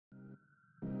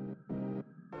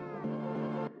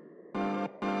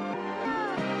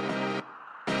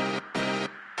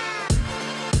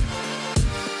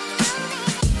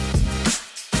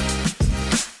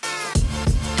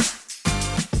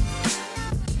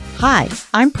Hi,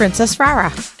 I'm Princess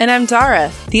Rara. And I'm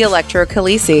Dara, the Electro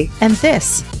Khaleesi. And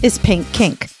this is Pink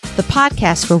Kink, the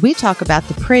podcast where we talk about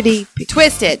the pretty,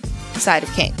 twisted side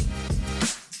of kink.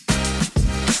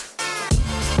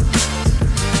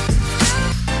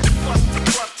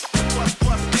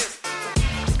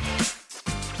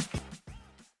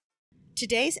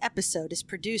 Today's episode is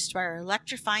produced by our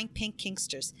electrifying Pink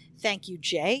Kinksters. Thank you,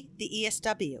 Jay, the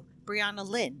ESW, Brianna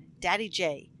Lynn, Daddy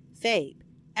J, Fabe,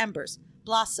 Embers,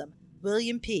 Blossom,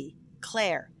 William P.,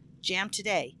 Claire, Jam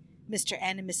Today, Mr.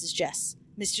 N and Mrs. Jess,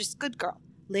 Mistress Good Girl,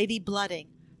 Lady Blooding,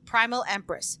 Primal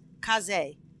Empress,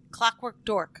 Kaze, Clockwork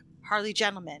Dork, Harley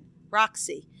Gentleman,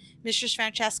 Roxy, Mistress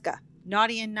Francesca,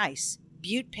 Naughty and Nice,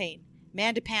 Butte Pain,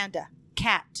 Manda Panda,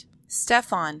 Cat,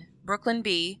 Stefan, Brooklyn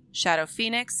B., Shadow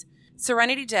Phoenix,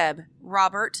 Serenity Deb,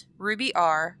 Robert, Ruby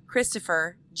R.,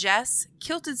 Christopher, Jess,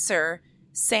 Kilted Sir,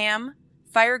 Sam,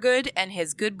 Firegood and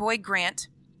his good boy Grant,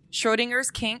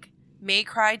 Schrodinger's Kink, May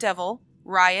Cry Devil,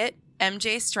 Riot,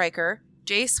 MJ Striker,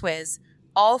 J Swizz,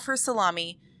 All for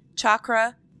Salami,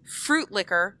 Chakra, Fruit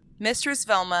Liquor, Mistress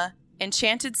Velma,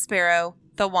 Enchanted Sparrow,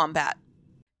 The Wombat.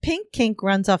 Pink Kink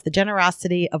runs off the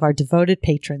generosity of our devoted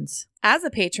patrons. As a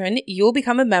patron, you will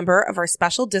become a member of our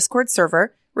special Discord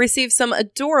server, receive some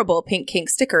adorable Pink Kink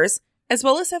stickers, as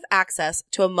well as have access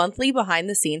to a monthly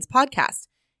behind-the-scenes podcast.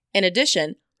 In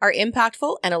addition, our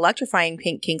impactful and electrifying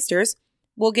Pink Kinksters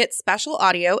will get special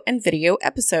audio and video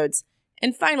episodes.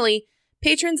 And finally,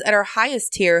 patrons at our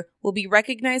highest tier will be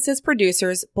recognized as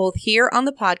producers both here on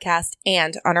the podcast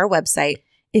and on our website.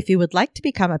 If you would like to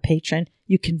become a patron,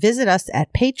 you can visit us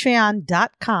at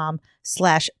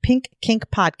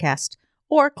patreon.com/pinkkinkpodcast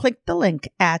or click the link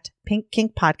at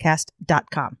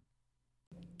pinkkinkpodcast.com.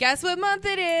 Guess what month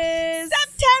it is?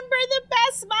 September, the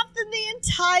best month in the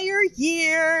entire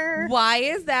year. Why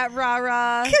is that,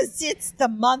 Rara? Because it's the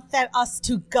month that us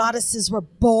two goddesses were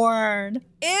born.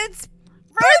 It's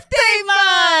birthday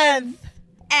month!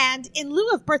 And in lieu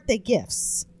of birthday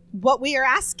gifts, what we are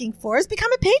asking for is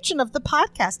become a patron of the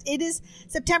podcast.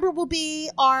 September will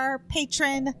be our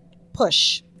patron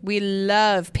push. We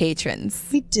love patrons.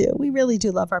 We do. We really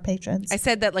do love our patrons. I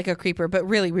said that like a creeper, but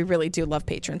really, we really do love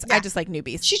patrons. Yeah. I just like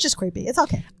newbies. She's just creepy. It's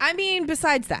okay. I mean,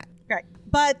 besides that. Right.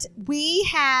 But we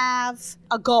have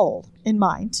a goal in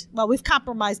mind. Well, we've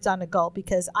compromised on a goal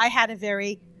because I had a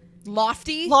very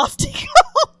lofty goal.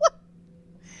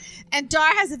 And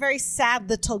Dar has a very sad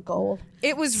little goal.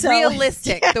 It was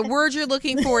realistic. The word you're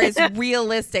looking for is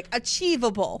realistic,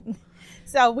 achievable.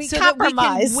 So we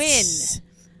compromised. That we can win.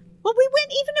 Well, we win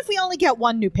even if we only get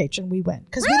one new patron. We win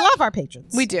because we love our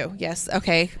patrons. We do, yes.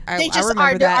 Okay, I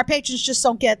remember that. Our patrons just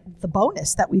don't get the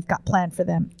bonus that we've got planned for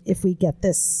them if we get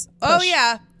this push. Oh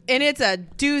yeah, and it's a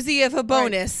doozy of a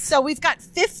bonus. Right. So we've got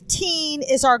 15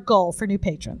 is our goal for new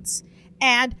patrons,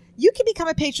 and you can become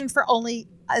a patron for only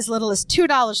as little as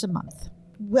 $2 a month.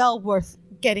 Well worth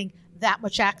getting that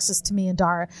much access to me and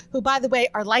Dara, who, by the way,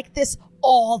 are like this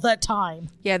all the time.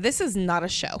 Yeah, this is not a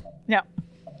show. No.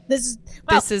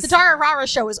 The Dara Rara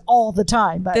show is all the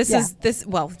time. But yeah,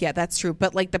 that's true.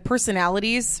 But like the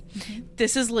personalities,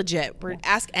 This is legit.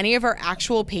 Ask any of our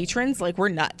actual patrons, like we're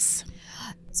nuts.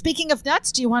 Speaking of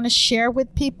nuts, do you want to share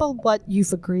with people what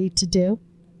you've agreed to do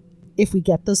if we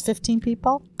get those 15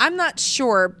 people? I'm not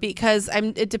sure because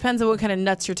it depends on what kind of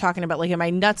nuts you're talking about. Like, am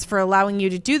I nuts for allowing you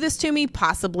to do this to me?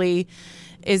 Possibly.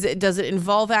 Does it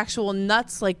involve actual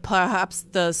nuts, like perhaps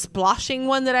the splashing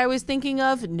one that I was thinking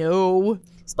of? No.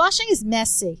 Splashing is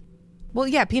messy. Well,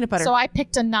 yeah, peanut butter. So I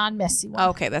picked a non-messy one.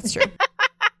 Okay, that's true.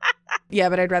 Yeah,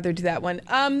 but I'd rather do that one.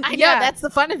 I know, that's the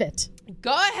fun of it.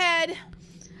 Go ahead.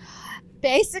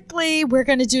 Basically, we're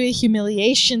going to do a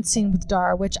humiliation scene with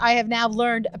Dara, which I have now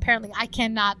learned apparently I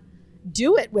cannot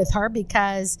do it with her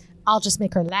because I'll just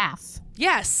make her laugh.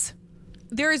 Yes.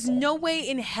 There is no way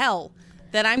in hell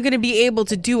that I'm going to be able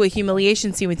to do a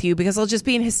humiliation scene with you because I'll just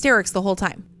be in hysterics the whole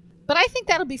time. But I think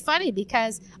that'll be funny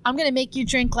because I'm going to make you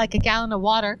drink like a gallon of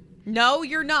water. No,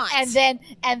 you're not. And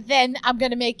then I'm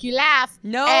going to make you laugh.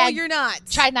 No, you're not.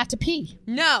 Try not to pee.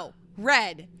 No.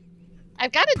 Red.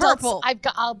 I've got purple.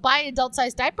 I'll buy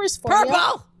adult-sized diapers for you.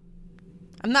 Purple.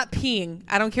 I'm not peeing.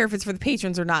 I don't care if it's for the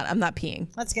patrons or not. I'm not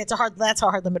peeing. That's a hard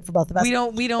limit for both of us. We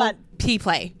don't pee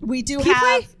play. We do pee have.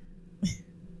 Play?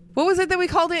 What was it that we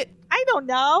called it? I don't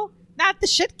know. Not the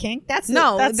shit kink.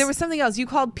 There was something else. You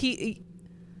called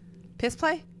piss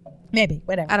play? Maybe.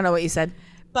 Whatever. I don't know what you said.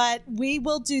 But we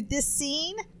will do this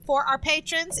scene for our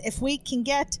patrons if we can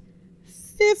get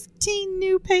 15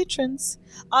 new patrons.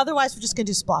 Otherwise, we're just going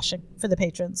to do splashing for the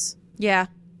patrons. Yeah.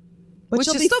 Which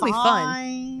will still be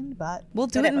fun. But we'll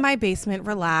do it in my basement.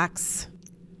 Relax.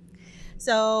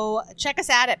 So check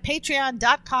us out at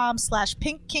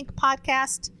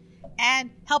patreon.com/pinkkinkpodcast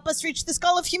and help us reach this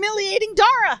goal of humiliating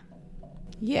Dara.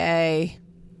 Yay.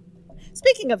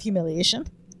 Speaking of humiliation.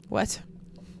 What?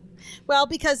 Well,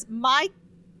 because my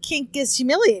kink is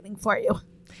humiliating for you.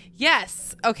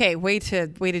 Yes. Okay. Way to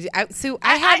do. So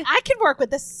I can work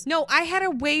with this. No, I had a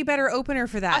way better opener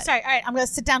for that. Oh, sorry. All right. I'm going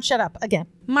to sit down. Shut up again.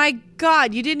 My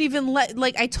God, you didn't even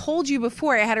I told you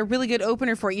before I had a really good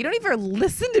opener for it. You don't even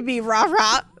listen to me,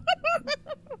 rah-rah.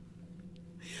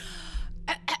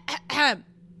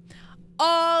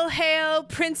 All hail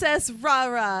Princess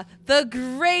Rara, the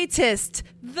greatest,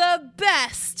 the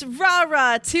best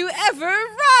Rara to ever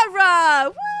Rara.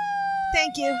 Woo!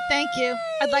 Thank you. Thank you.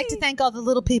 I'd like to thank all the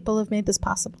little people who've made this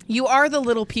possible. You are the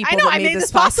little people I know, that I made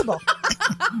this possible.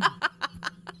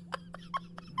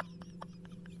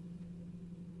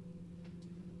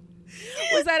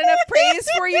 Was that enough praise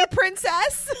for you,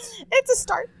 princess? It's a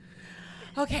start.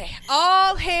 Okay.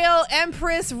 All hail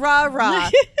Empress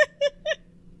Rara.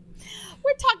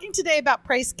 We're talking today about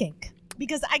praise kink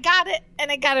because I got it and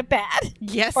I got it bad.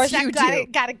 Yes, or is you that do.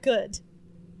 Got it good.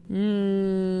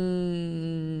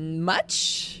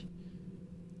 Much?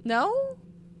 No?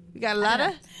 You got a lot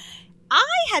of? I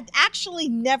had actually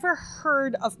never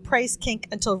heard of praise kink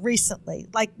until recently,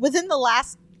 like within the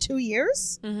last 2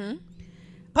 years. Mm-hmm.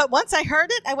 But once I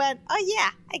heard it, I went, oh, yeah,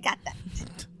 I got that.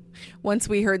 Once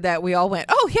we heard that, we all went,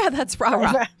 oh, yeah, that's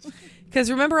rah-rah.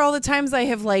 Because remember all the times I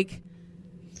have, like,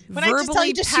 when I just tell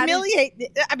you, just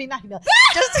humiliate. I mean, not humiliate.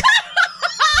 Just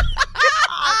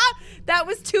that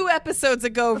was 2 episodes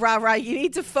ago, rah-rah. You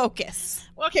need to focus.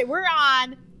 Okay, we're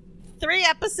on 3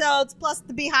 episodes plus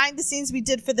the behind the scenes we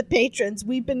did for the patrons.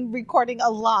 We've been recording a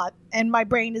lot, and my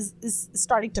brain is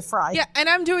starting to fry. Yeah, and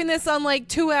I'm doing this on like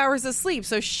 2 hours of sleep,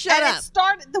 so shut up.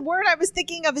 The word I was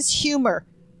thinking of is humor.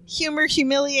 Humor,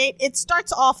 humiliate. It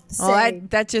starts off the same.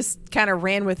 That just kind of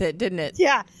ran with it, didn't it?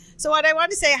 Yeah. So what I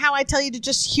want to say, how I tell you to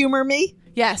just humor me.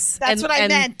 Yes. That's what I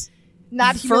meant.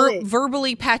 Not humiliate.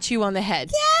 Verbally pat you on the head.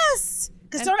 Yes.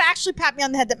 Because don't actually pat me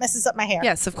on the head. That messes up my hair.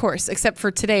 Yes, of course. Except for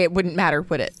today, it wouldn't matter,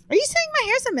 would it? Are you saying my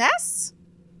hair's a mess?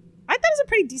 I thought it was a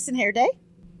pretty decent hair day.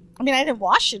 I mean, I didn't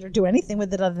wash it or do anything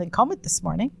with it other than comb it this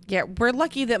morning. Yeah, we're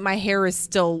lucky that my hair is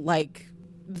still, like,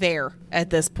 there at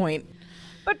this point.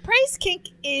 But praise kink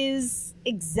is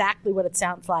exactly what it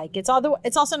sounds like. It's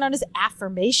also known as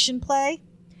affirmation play.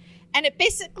 And it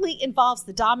basically involves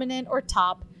the dominant or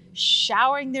top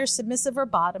showering their submissive or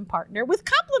bottom partner with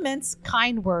compliments,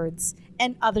 kind words,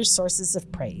 and other sources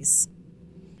of praise.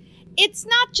 It's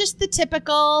not just the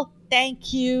typical,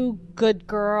 thank you, good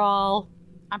girl,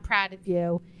 I'm proud of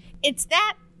you. It's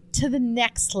that to the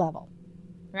next level,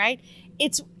 right?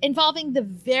 It's involving the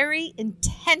very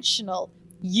intentional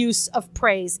use of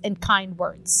praise and kind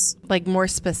words. Like more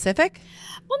specific?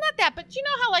 Well, not that, but you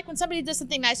know how like when somebody does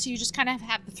something nice to you, you just kind of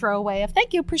have the throwaway of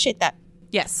thank you, appreciate that.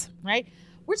 Yes. Right?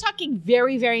 We're talking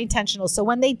very, very intentional. So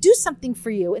when they do something for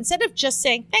you, instead of just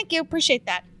saying thank you, appreciate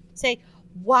that, say,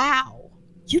 wow,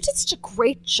 you did such a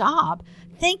great job.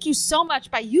 Thank you so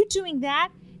much. By you doing that,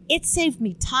 it saved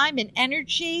me time and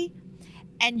energy,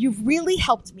 and you've really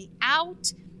helped me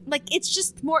out. Like, it's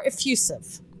just more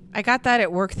effusive. I got that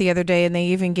at work the other day, and they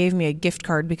even gave me a gift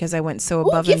card because I went so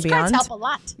above and beyond. Gift cards help a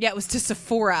lot. Yeah, it was to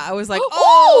Sephora. I was like,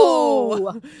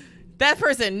 oh, that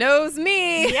person knows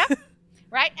me. Yep.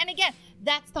 Right? And again,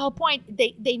 that's the whole point.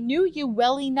 They knew you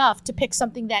well enough to pick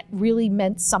something that really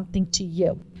meant something to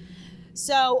you.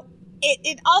 So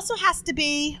it also has to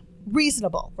be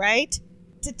reasonable, right?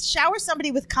 To shower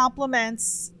somebody with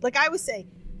compliments, like I would say,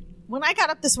 when I got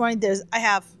up this morning, I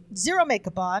have zero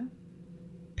makeup on.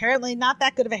 Apparently not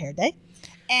that good of a hair day.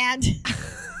 And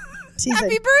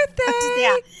happy birthday.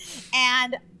 Yeah.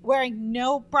 And wearing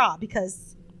no bra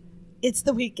because it's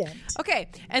the weekend. Okay.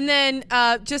 And then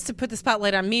just to put the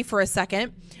spotlight on me for a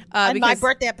second. And my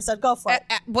birthday episode, go for it.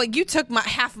 Well, you took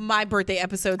half of my birthday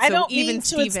episode. So I don't even mean to.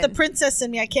 Steven, It's the princess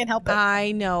in me. I can't help it.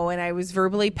 I know. And I was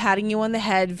verbally patting you on the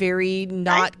head, very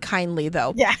not kindly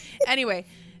though. Yeah. Anyway.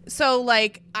 So,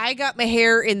 like, I got my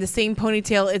hair in the same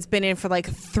ponytail it's been in for, like,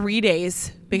 3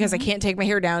 days because I can't take my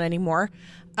hair down anymore.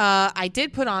 I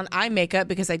did put on eye makeup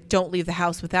because I don't leave the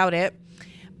house without it.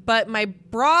 But my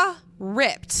bra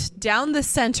ripped down the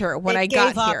center when I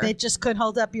got here. It just couldn't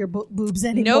hold up your boobs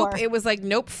anymore. Nope. It was like,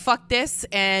 nope, fuck this.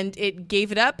 And it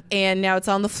gave it up, and now it's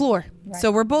on the floor. Right.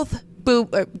 So we're both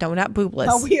no, not boobless.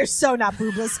 Oh, we are so not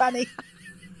boobless, honey.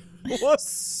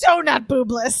 So not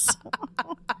boobless.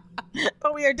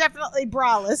 But we are definitely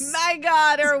braless. My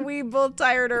God, are we both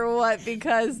tired or what?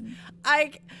 Because how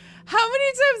many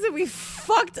times have we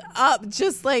fucked up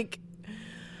just like,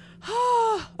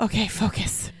 okay,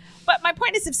 focus. But my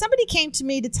point is, if somebody came to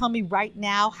me to tell me right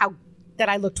now that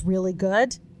I looked really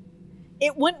good,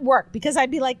 it wouldn't work because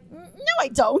I'd be like, no, I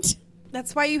don't.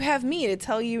 That's why you have me to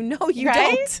tell you, no, you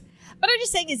Right? don't. But I'm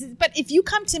just saying but if you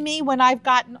come to me when I've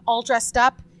gotten all dressed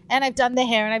up and I've done the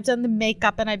hair and I've done the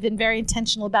makeup and I've been very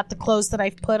intentional about the clothes that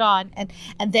I've put on and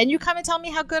then you come and tell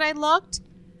me how good I looked,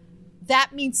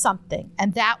 that means something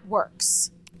and that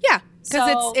works. Yeah,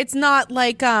 because So- it's not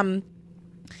like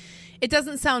it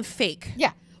doesn't sound fake.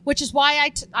 Yeah, which is why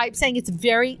I'm saying it's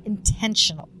very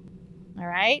intentional. All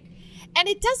right? And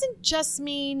it doesn't just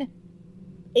mean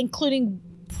including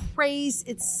praise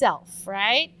itself,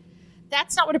 right?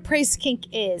 That's not what a praise kink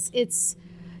is. It's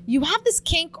you have this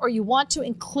kink or you want to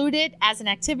include it as an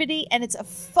activity and it's a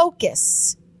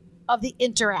focus of the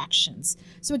interactions.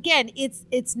 So again,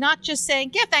 it's not just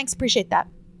saying, yeah, thanks, appreciate that.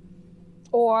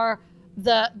 Or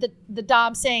the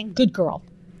dom saying, good girl,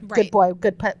 good boy,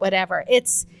 good pet, whatever.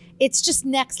 It's just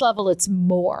next level. It's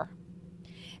more.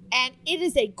 And it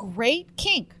is a great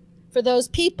kink for those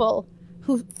people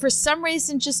who, for some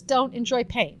reason, just don't enjoy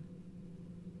pain.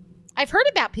 I've heard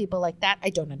about people like that. I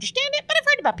don't understand it, but I've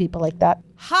heard about people like that.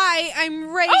 Hi, I'm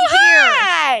right Oh, here.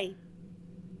 hi!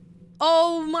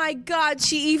 Oh my God,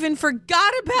 she even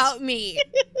forgot about me.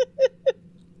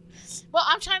 Well,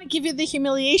 I'm trying to give you the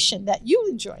humiliation that you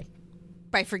enjoy.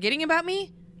 By forgetting about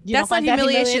me? You That's don't not find that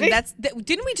humiliation. humiliating?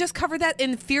 Didn't we just cover that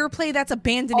in fear play? That's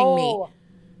abandoning me.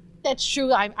 That's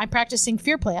true. I'm practicing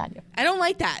fear play on you. I don't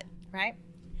like that. Right?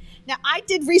 Now, I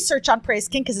did research on praise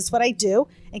kink because it's what I do.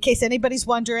 In case anybody's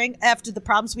wondering, after the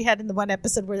problems we had in the one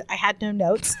episode where I had no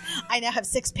notes, I now have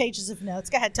 6 pages of notes.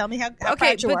 Go ahead, tell me how Okay,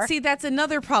 proud you but are. see, that's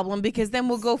another problem because then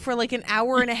we'll go for like an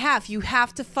hour and a half. You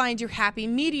have to find your happy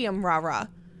medium, Rara.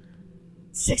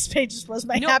 6 pages was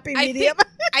my No, happy medium.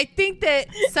 I think that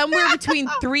somewhere between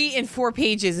 3 and 4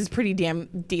 pages is pretty damn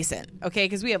decent. Okay,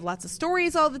 because we have lots of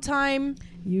stories all the time.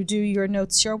 You do your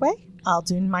notes your way. I'll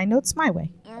do my notes my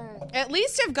way. At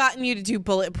least I've gotten you to do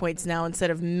bullet points now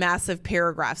instead of massive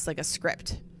paragraphs like a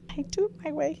script. I do it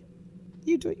my way.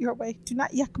 You do it your way. Do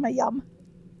not yuck my yum.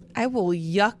 I will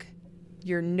yuck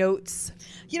your notes.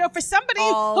 You know, for somebody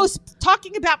All- who's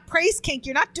talking about praise kink,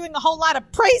 you're not doing a whole lot of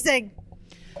praising.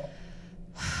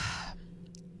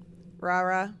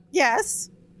 Rara, Yes.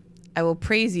 I will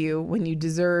praise you when you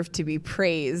deserve to be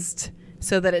praised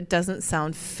so that it doesn't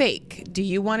sound fake. Do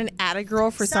you want an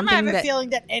Attagirl for Somehow I something have a that... feeling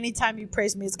that anytime you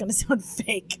praise me, it's going to sound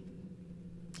fake.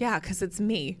 Yeah, because it's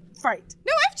me. Right.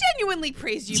 No, I've genuinely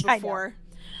praised you I know. before.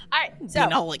 All right. So You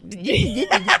know, like...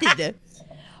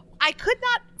 I could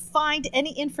not find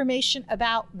any information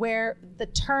about where the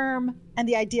term and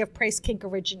the idea of praise kink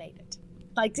originated.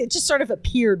 Like it just sort of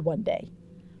appeared one day.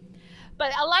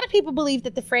 But a lot of people believe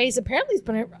that the phrase apparently has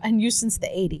been in use since the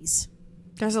 80s.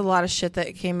 There's a lot of shit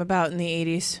that came about in the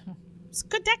 80s. It's a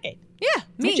good decade. Yeah,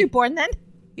 me. Weren't you born then?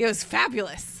 It was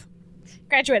fabulous.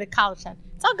 Graduated college then.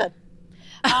 It's all good.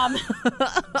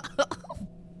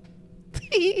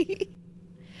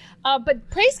 But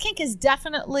praise kink has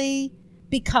definitely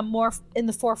become more in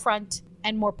the forefront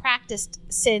and more practiced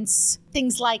since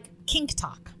things like kink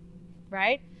talk,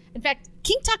 right? In fact,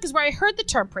 kink talk is where I heard the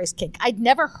term praise kink. I'd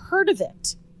never heard of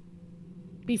it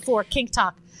before kink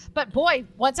talk. But boy,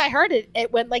 once I heard it,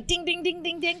 it went like ding, ding, ding,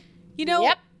 ding, ding. You know,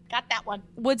 Yep, got that one.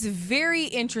 what's very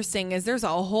interesting is there's a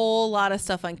whole lot of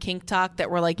stuff on Kink Talk that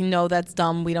we're like, no, that's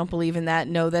dumb. We don't believe in that.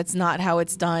 No, that's not how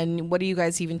it's done. What are you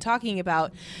guys even talking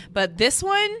about? But this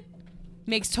one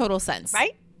makes total sense.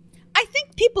 Right? I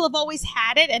think people have always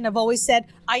had it and have always said,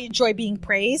 I enjoy being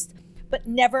praised, but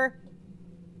never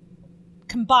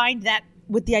combined that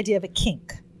with the idea of a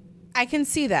kink. I can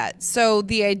see that. So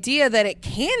the idea that it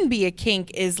can be a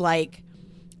kink is like,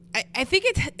 I think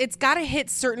it's got to hit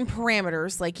certain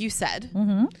parameters, like you said.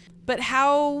 Mm-hmm. But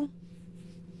how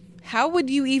would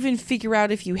you even figure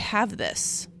out if you have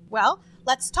this? Well,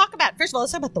 let's talk about, first of all,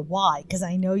 let's talk about the why, because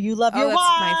I know you love your that's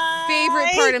why. my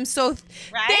favorite part. I'm so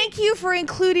Right? thank you for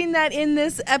including that in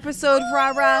this episode,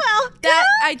 Rara. welcome. That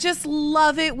I just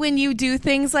love it when you do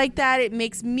things like that. It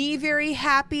makes me very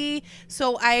happy.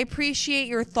 So I appreciate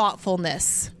your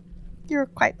thoughtfulness. You're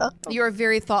quite welcome. You're a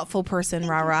very thoughtful person,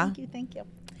 Rara. Thank you.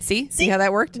 See how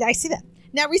that worked? I see that.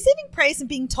 Now, receiving praise and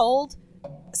being told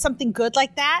something good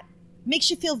like that makes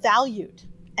you feel valued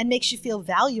and makes you feel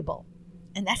valuable.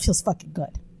 And that feels fucking good.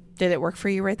 Did it work for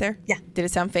you right there? Yeah. Did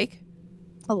it sound fake?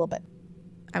 A little bit.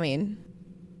 I mean,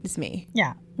 it's me.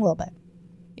 Yeah, a little bit.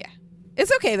 Yeah.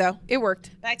 It's okay though. It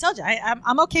worked. But I told you,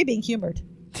 I'm okay being humored,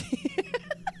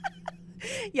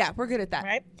 Yeah, we're good at that.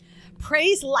 right?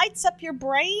 Praise lights up your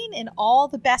brain in all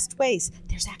the best ways.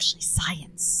 There's actually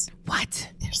science.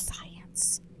 What? There's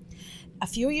science. A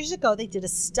few years ago, they did a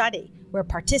study where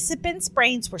participants'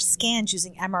 brains were scanned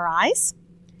using MRIs.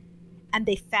 And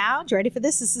they found, you ready for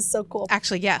this? This is so cool.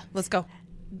 Actually, yeah, let's go.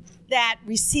 That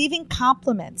receiving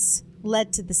compliments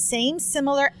led to the same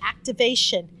similar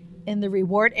activation in the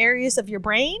reward areas of your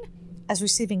brain as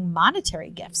receiving monetary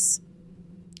gifts.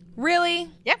 Really?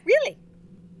 Yeah, really.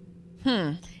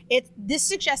 This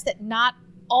suggests that not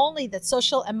only that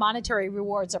social and monetary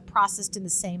rewards are processed in the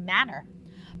same manner,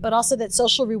 but also that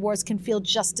social rewards can feel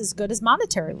just as good as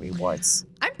monetary rewards.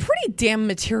 I'm pretty damn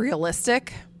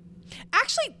materialistic.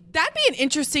 Actually, that'd be an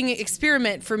interesting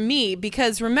experiment for me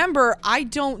because remember, I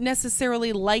don't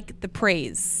necessarily like the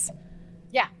praise.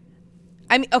 Yeah.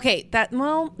 I mean, okay,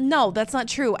 no, that's not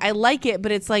true. I like it,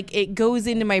 but it's like it goes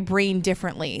into my brain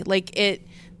differently. Like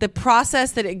the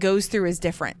process that it goes through is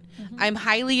different. Mm-hmm. I'm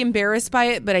highly embarrassed by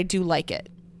it, but I do like it.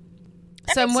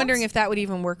 So I'm wondering if that would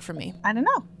even work for me. I don't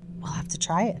know. We'll have to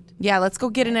try it. Yeah, let's go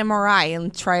get an MRI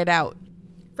and try it out.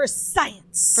 For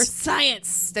science. For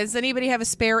science. Does anybody have a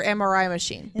spare MRI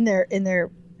machine? In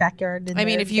their backyard? I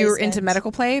mean, if you're into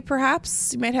medical play,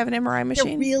 perhaps you might have an MRI machine.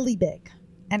 They're really big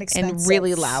and expensive. And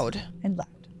really loud. And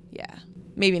loud. Yeah.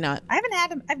 Maybe not. I've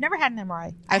never had an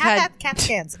MRI. I've had CAT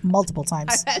scans multiple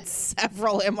times. I've had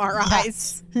several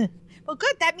MRIs. Well,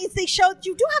 good. That means they showed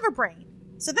you do have a brain.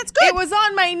 So that's good. It was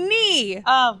on my knee.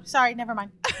 Oh, sorry. Never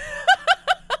mind.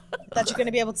 I thought you were going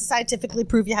to be able to scientifically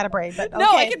prove you had a brain. But no,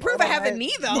 I can prove I have a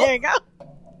knee, though. There you go.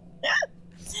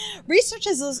 Research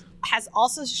has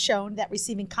also shown that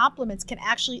receiving compliments can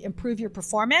actually improve your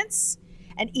performance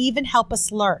and even help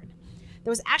us learn.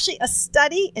 There was actually a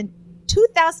study in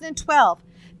 2012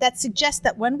 that suggests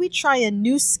that when we try a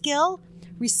new skill,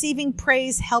 receiving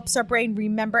praise helps our brain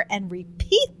remember and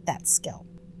repeat that skill.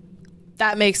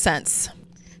 That makes sense.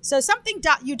 So something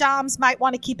you doms might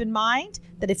want to keep in mind,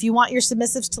 that if you want your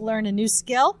submissives to learn a new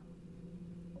skill,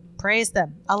 praise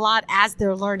them a lot as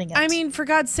they're learning it. I mean, for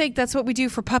God's sake, that's what we do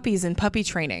for puppies in puppy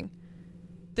training.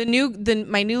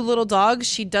 My new little dog,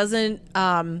 she doesn't,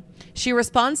 she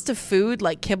responds to food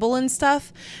like kibble and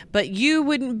stuff, but you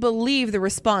wouldn't believe the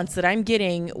response that I'm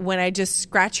getting when I just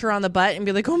scratch her on the butt and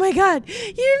be like, oh my God,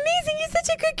 you're amazing. You're such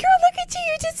a good girl. Look at you.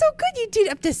 You did so good. You did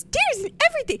up the stairs and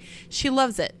everything. She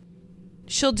loves it.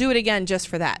 She'll do it again just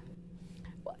for that.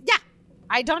 Yeah,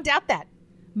 I don't doubt that.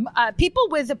 People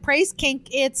with a praise kink,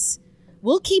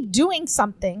 we'll keep doing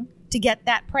something to get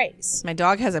that praise. My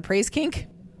dog has a praise kink?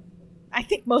 I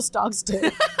think most dogs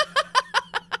do.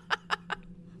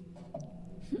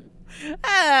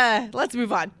 Let's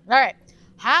move on. All right.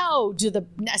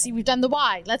 See, we've done the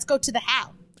why. Let's go to the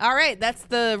how. All right. That's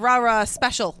the rah-rah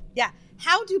special. Yeah.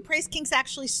 How do praise kinks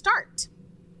actually start?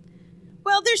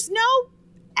 Well, there's no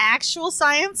actual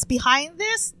science behind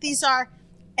this. These are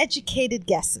educated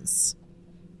guesses.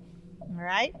 All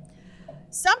right.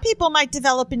 Some people might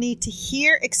develop a need to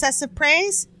hear excessive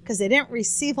praise because they didn't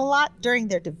receive a lot during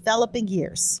their developing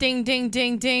years. Ding, ding,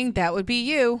 ding, ding. That would be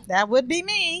you. That would be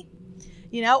me.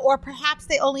 Or perhaps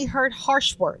they only heard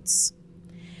harsh words.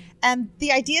 And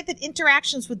the idea that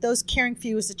interactions with those caring for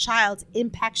you as a child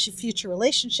impacts your future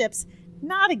relationships,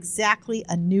 not exactly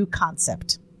a new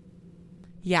concept.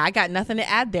 Yeah, I got nothing to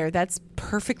add there. That's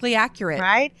perfectly accurate.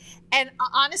 Right? And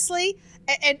honestly,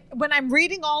 and when I'm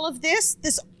reading all of this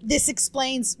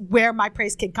explains where my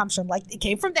praise kink comes from. Like, it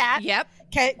came from that. Yep.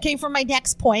 Came from my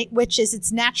next point, which is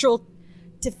it's natural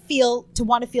to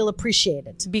want to feel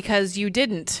appreciated. Because you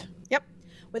didn't. Yep.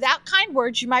 Without kind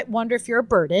words, you might wonder if you're a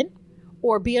burden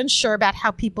or be unsure about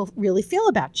how people really feel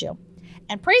about you.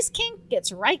 And praise kink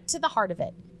gets right to the heart of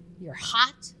it. You're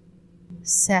hot,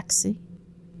 sexy,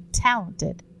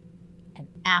 talented, and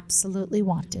absolutely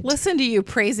wanted. Listen to you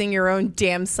praising your own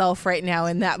damn self right now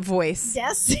in that voice.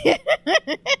 Yes.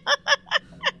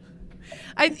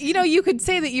 You could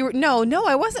say that you were no,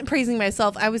 I wasn't praising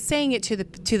myself. I was saying it to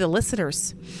the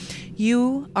listeners.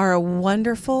 You are a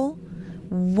wonderful,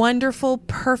 wonderful,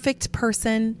 perfect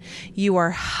person. You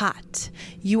are hot.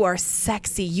 You are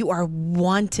sexy. You are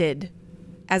wanted.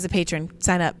 As a patron,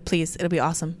 sign up, please. It'll be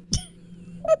awesome.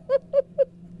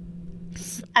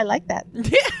 I like that.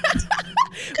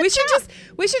 We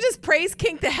should just praise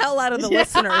kink the hell out of the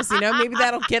listeners. Maybe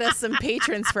that'll get us some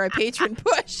patrons for a patron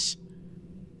push.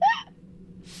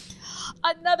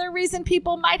 Another reason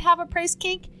people might have a praise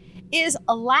kink is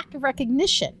a lack of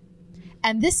recognition.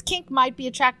 And this kink might be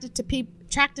attractive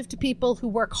to people who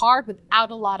work hard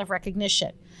without a lot of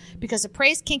recognition, because a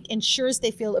praise kink ensures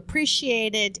they feel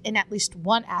appreciated in at least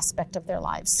one aspect of their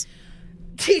lives.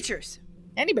 Teachers.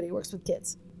 Anybody who works with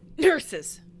kids.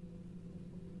 Nurses.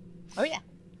 Oh, yeah.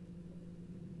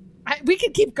 We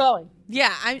could keep going.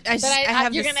 Yeah,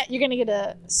 you're gonna get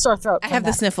a sore throat. I have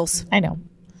the sniffles. I know.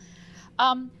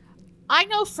 I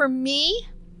know for me,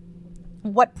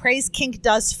 what praise kink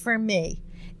does for me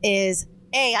is,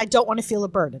 I don't want to feel a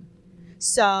burden.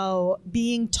 So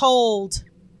being told,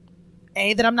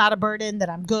 that I'm not a burden, that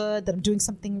I'm good, that I'm doing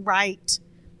something right,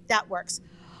 that works.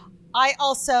 I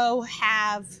also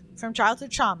have, from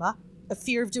childhood trauma, a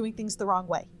fear of doing things the wrong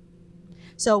way.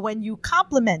 So when you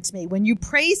compliment me, when you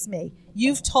praise me,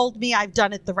 you've told me I've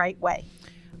done it the right way.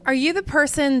 Are you the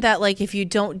person that, like, if you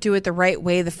don't do it the right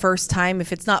way the first time,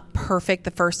 if it's not perfect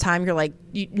the first time, you're like,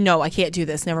 no, I can't do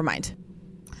this, never mind?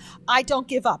 I don't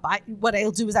give up. What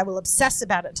I'll do is I will obsess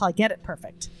about it until I get it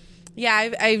perfect.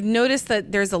 Yeah, I've noticed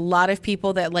that there's a lot of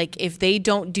people that, like, if they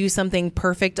don't do something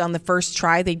perfect on the first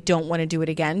try, they don't want to do it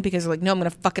again because they're like, no, I'm going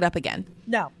to fuck it up again.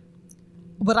 No.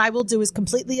 What I will do is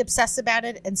completely obsess about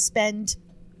it and spend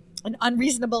an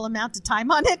unreasonable amount of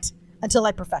time on it until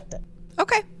I perfect it.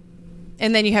 Okay.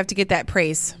 And then you have to get that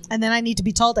praise. And then I need to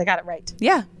be told I got it right.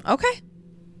 Yeah. Okay.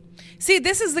 See,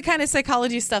 this is the kind of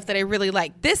psychology stuff that I really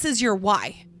like. This is your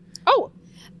why. Oh,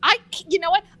 you know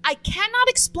what? I cannot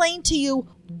explain to you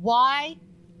why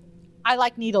I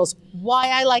like needles, why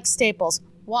I like staples,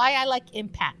 why I like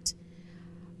impact.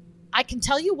 I can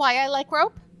tell you why I like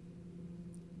rope,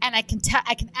 and I can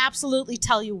absolutely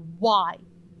tell you why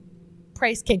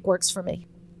praise kink works for me.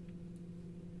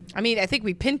 I mean, I think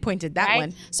we pinpointed that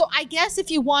one. So I guess if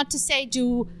you want to say,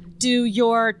 do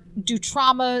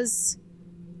traumas,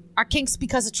 are kinks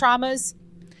because of traumas?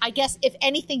 I guess if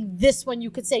anything, this one you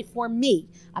could say for me.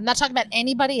 I'm not talking about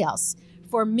anybody else.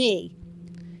 For me,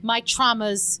 my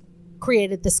traumas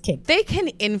created this kink. They can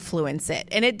influence it,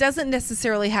 and it doesn't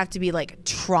necessarily have to be like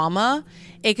trauma.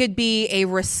 It could be a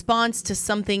response to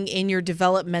something in your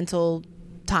developmental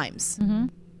times. Mm-hmm.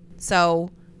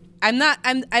 So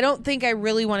I don't think I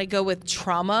really want to go with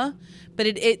trauma, but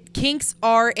kinks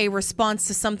are a response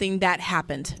to something that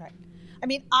happened. Right. I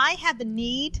mean, I have the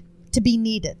need to be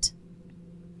needed.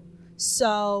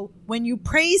 So when you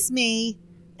praise me,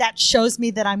 that shows me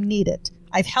that I'm needed.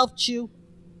 I've helped you.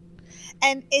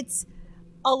 And it's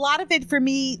a lot of it for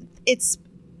me, it's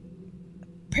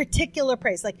particular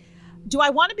praise. Like, do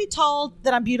I want to be told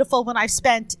that I'm beautiful when I've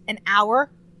spent an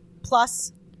hour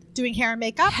plus doing hair and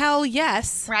makeup? Hell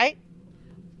yes. Right?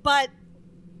 But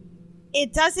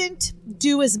it doesn't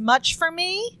do as much for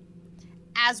me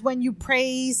as when you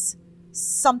praise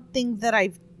something that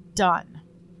I've done.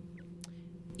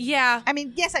 Yeah. I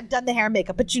mean, yes, I've done the hair and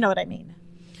makeup, but you know what I mean.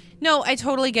 No, I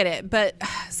totally get it. But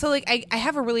so, like, I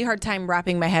have a really hard time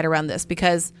wrapping my head around this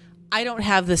because I don't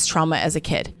have this trauma as a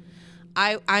kid.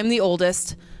 I'm the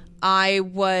oldest. I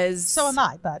was... So am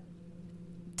I, but...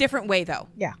 Different way, though.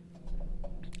 Yeah.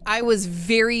 I was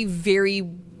very, very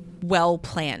well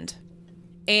planned.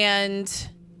 And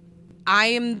I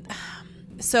am...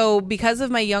 So because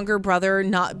of my younger brother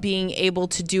not being able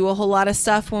to do a whole lot of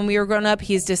stuff when we were growing up,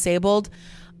 he's disabled.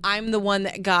 I'm the one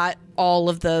that got all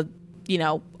of the,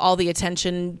 all the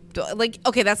attention. Like,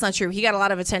 okay, that's not true. He got a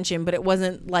lot of attention, but it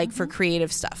wasn't like for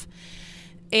creative stuff.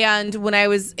 And when I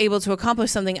was able to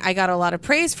accomplish something, I got a lot of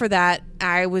praise for that.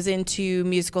 I was into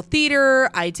musical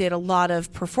theater. I did a lot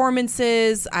of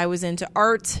performances. I was into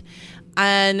art.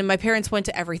 And my parents went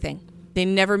to everything. They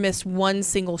never missed one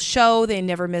single show. They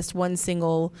never missed one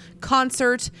single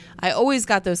concert. I always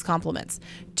got those compliments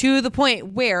to the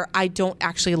point where I don't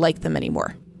actually like them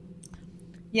anymore.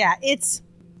 Yeah, it's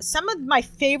some of my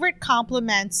favorite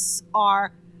compliments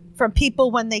are from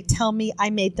people when they tell me I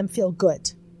made them feel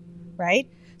good, right?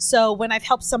 So when I've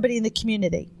helped somebody in the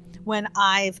community, when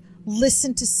I've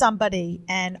listened to somebody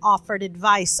and offered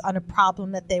advice on a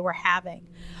problem that they were having,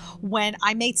 when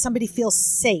I made somebody feel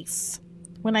safe,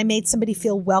 when I made somebody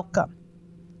feel welcome.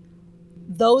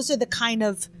 Those are the kind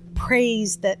of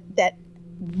praise that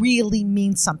really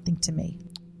means something to me.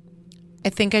 I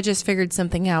think I just figured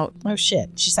something out. Oh, shit.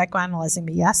 She's psychoanalyzing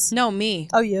me, yes? No, me.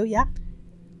 Oh, you? Yeah?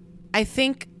 I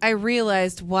think I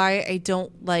realized why I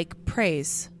don't like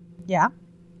praise. Yeah?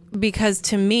 Because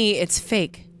to me, it's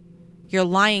fake. You're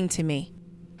lying to me.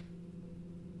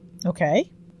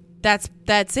 Okay.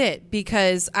 That's it.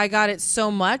 Because I got it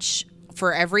so much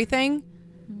for everything.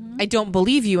 I don't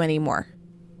believe you anymore.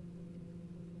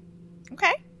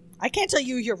 Okay. I can't tell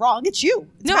you you're wrong. It's you.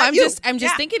 No, I'm just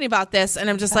thinking about this and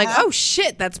I'm just like, oh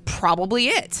shit, that's probably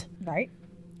it. Right.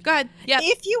 Go ahead. Yeah.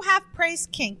 If you have praise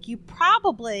kink, you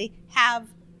probably have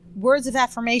words of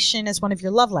affirmation as one of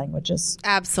your love languages.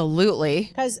 Absolutely.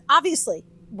 Because obviously,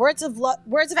 words of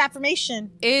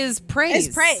affirmation is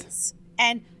praise.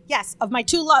 And yes, of my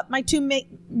two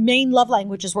main love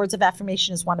languages, words of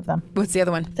affirmation is one of them. What's the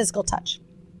other one? Physical touch.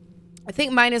 I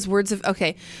think mine is words of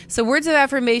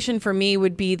affirmation for me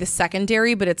would be the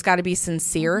secondary, but it's got to be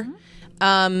sincere.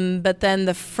 But then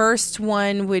the first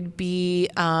one would be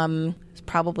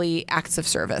probably acts of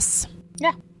service.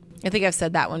 Yeah. I think I've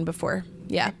said that one before.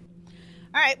 Yeah.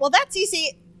 All right. Well, that's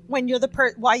easy when you're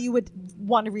why you would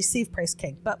want to receive Praise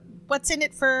King. But what's in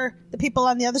it for the people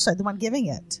on the other side, the one giving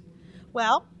it?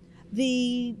 Well,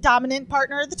 the dominant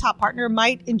partner, the top partner,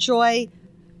 might enjoy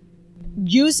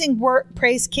using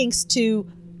Praise Kings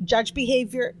to judge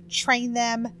behavior, train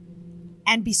them,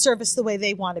 and be serviced the way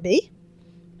they want to be.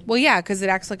 Well, yeah, because it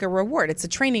acts like a reward. It's a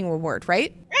training reward,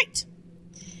 right? Right.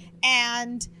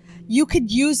 And you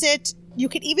could use it. You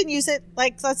could even use it,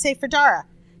 like, let's say for Dara,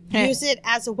 use it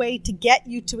as a way to get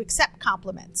you to accept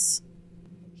compliments.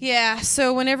 Yeah.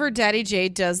 So whenever Daddy J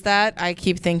does that, I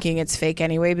keep thinking it's fake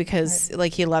anyway, because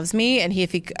like he loves me, and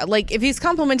if he's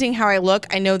complimenting how I look,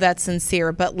 I know that's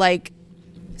sincere. But like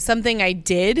something I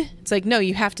did, it's like, no,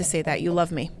 you have to say that you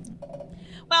love me.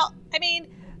 Well, I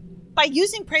mean, by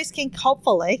using Praise King,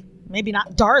 hopefully, maybe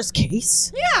not Dara's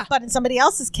case, but in somebody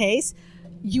else's case,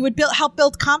 you would help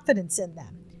build confidence in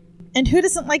them. And who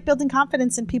doesn't like building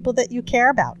confidence in people that you care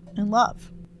about and love?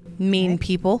 Mean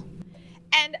people.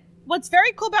 And what's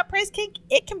very cool about Praise King,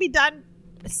 it can be done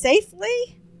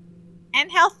safely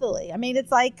and healthily. I mean, it's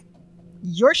like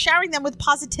you're showering them with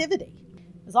positivity.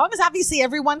 As long as obviously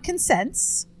everyone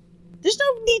consents, there's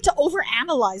no need to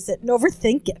overanalyze it and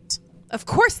overthink it. Of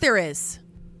course there is.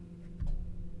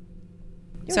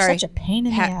 You're such a pain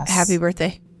in the ass. Happy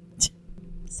birthday.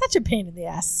 Such a pain in the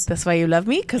ass. That's why you love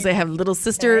me? Because I have little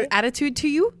sister attitude to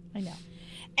you? I know.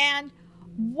 And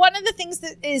one of the things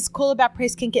that is cool about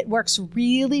Praise King, it works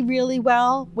really, really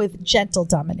well with gentle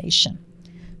domination.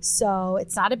 So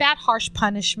it's not about harsh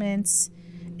punishments.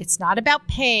 It's not about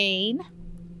pain,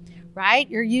 right?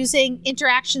 You're using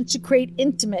interactions to create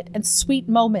intimate and sweet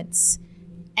moments.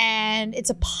 And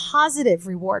it's a positive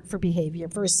reward for behavior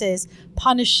versus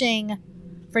punishing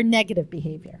for negative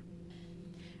behavior.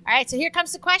 All right, so here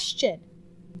comes the question.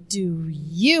 Do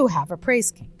you have a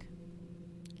Praise King?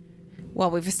 Well,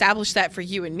 we've established that for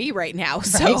you and me right now.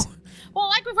 So, right? Well,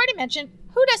 like we've already mentioned,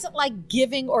 who doesn't like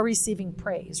giving or receiving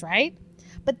praise, right?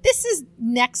 But this is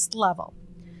next level.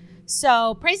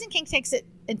 So Praising King takes it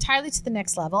entirely to the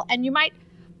next level, and you might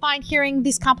find hearing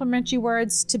these complimentary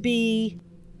words to be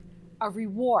a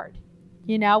reward.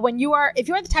 You know, if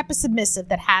you're the type of submissive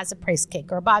that has a Praise King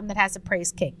or a bottom that has a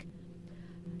Praise King,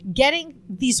 getting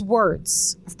these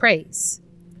words of praise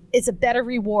is a better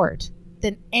reward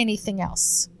than anything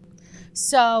else.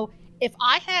 So if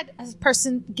I had a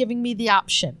person giving me the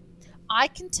option, I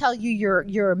can tell you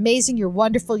you're amazing, you're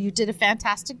wonderful, you did a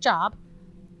fantastic job,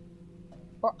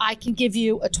 or I can give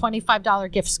you a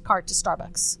 $25 gift card to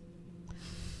Starbucks.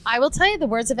 I will tell you the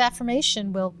words of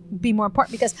affirmation will be more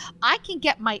important because I can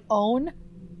get my own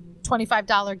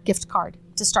 $25 gift card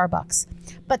to Starbucks.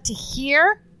 But to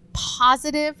hear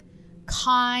positive,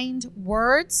 kind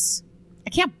words, I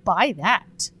can't buy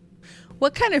that.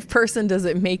 What kind of person does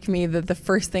it make me that the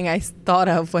first thing I thought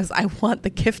of was I want the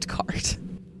gift card?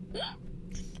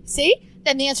 See?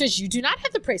 Then the answer is you do not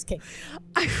have the Praise King.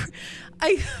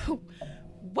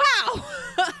 Wow.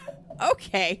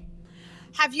 Okay.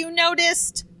 Have you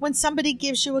noticed when somebody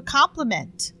gives you a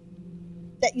compliment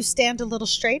that you stand a little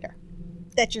straighter,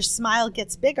 that your smile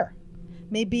gets bigger?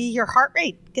 Maybe your heart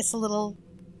rate gets a little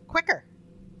quicker.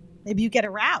 Maybe you get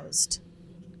aroused.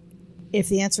 If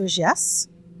the answer is yes,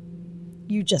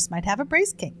 you just might have a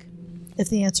Praise King. If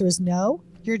the answer is no,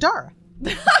 you're Dara. I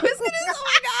was going to say, oh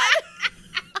my God.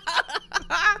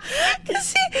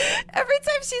 Because every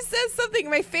time she says something,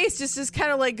 my face just is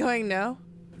kind of like going, no.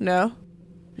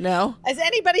 Is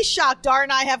anybody shocked? Dara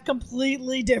and I have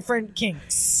completely different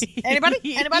kinks.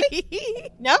 Anybody?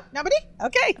 No? Nobody?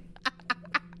 Okay.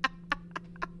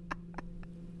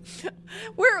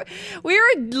 We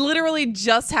were literally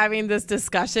just having this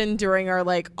discussion during our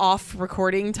like off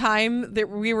recording time that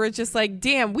we were just like,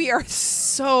 damn, we are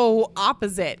so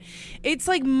opposite. It's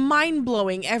like mind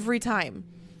blowing every time.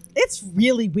 It's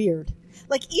really weird.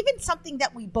 Like even something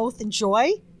that we both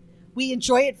enjoy, we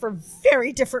enjoy it for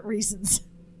very different reasons.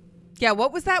 Yeah,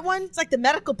 what was that one? It's like the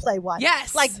medical play one.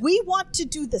 Yes. Like we want to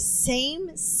do the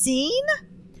same scene,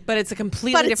 but it's a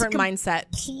completely different mindset.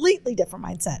 Completely different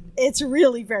mindset. It's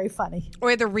really very funny.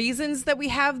 Or the reasons that we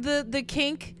have the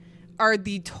kink are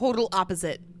the total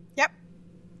opposite. Yep.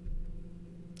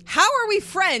 How are we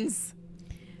friends?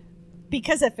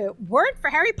 Because if it weren't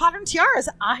for Harry Potter and tiaras,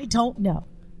 I don't know.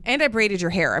 And I braided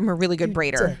your hair. I'm a really good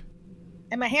braider. Did.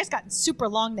 And my hair's gotten super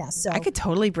long now, so I could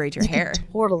totally braid your hair.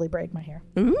 Totally braid my hair.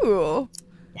 Ooh.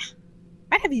 Yeah.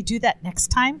 Might have you do that next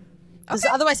time. Because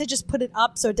otherwise I just put it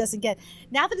up so it doesn't get...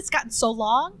 Now that it's gotten so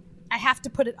long, I have to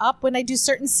put it up when I do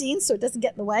certain scenes so it doesn't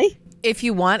get in the way. If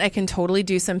you want, I can totally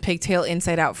do some pigtail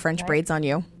inside out French braids on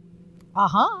you.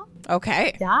 Uh-huh.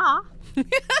 Okay. Yeah.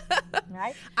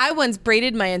 Right. I once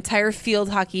braided my entire field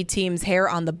hockey team's hair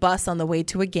on the bus on the way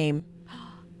to a game.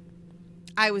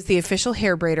 I was the official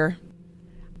hair braider.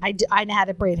 I know how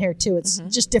to braid hair too. It's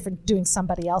just different doing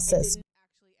somebody else's.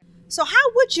 So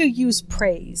how would you use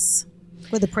praise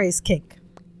with a praise kink?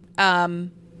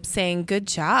 Saying, good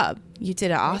job. You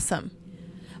did it awesome.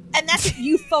 And that's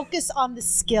you focus on the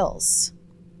skills.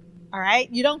 All right?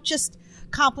 You don't just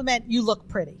compliment, you look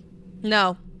pretty.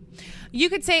 No. You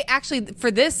could say, actually,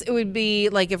 for this, it would be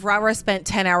like if Rara spent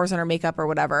 10 hours on her makeup or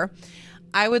whatever,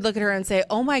 I would look at her and say,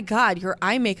 oh my God, your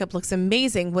eye makeup looks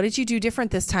amazing. What did you do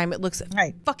different this time? It looks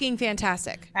fucking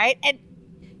fantastic. Right?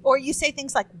 Or you say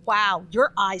things like, wow,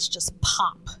 your eyes just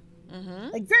pop.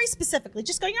 Like very specifically,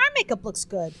 just going, your eye makeup looks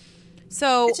good.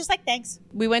 So it's just like, thanks.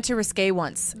 We went to Risque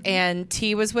once and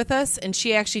T was with us and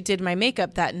she actually did my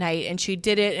makeup that night and she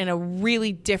did it in a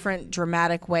really different,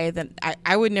 dramatic way than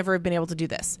I would never have been able to do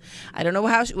this. I don't know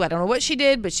I don't know what she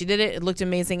did, but she did it. It looked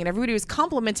amazing and everybody was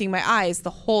complimenting my eyes the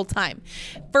whole time.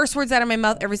 First words out of my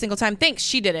mouth every single time. Thanks.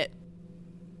 She did it.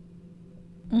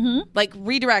 Like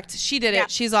redirect. She did it.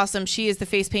 She's awesome. She is the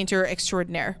face painter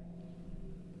extraordinaire.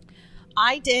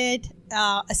 I did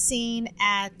a scene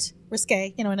at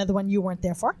Risque, another one you weren't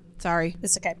there for. Sorry.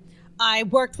 It's okay. I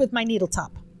worked with my needle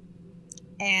top.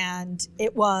 And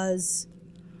it was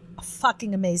a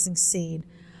fucking amazing scene.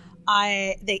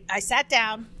 I sat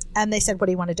down and they said, what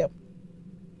do you want to do?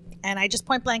 And I just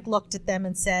point blank looked at them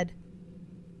and said,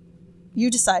 you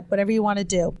decide whatever you want to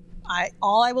do.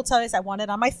 All I will tell you is I want it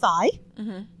on my thigh.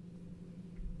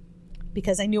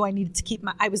 Because I knew I needed to keep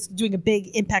I was doing a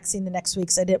big impact scene the next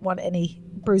week, so I didn't want any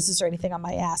bruises or anything on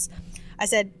my ass. I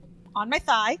said, on my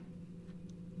thigh,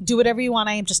 do whatever you want.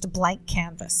 I am just a blank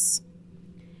canvas.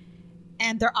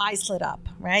 And their eyes lit up,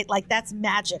 right? Like that's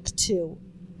magic to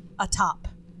a top,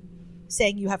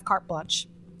 saying you have carte blanche.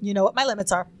 You know what my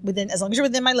limits are. As long as you're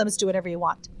within my limits, do whatever you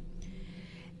want.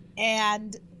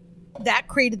 And that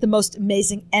created the most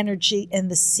amazing energy in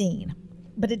the scene.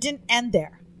 But it didn't end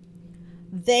there.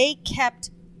 They kept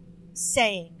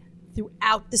saying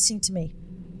throughout the scene to me,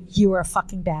 you are a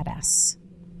fucking badass.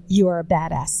 You are a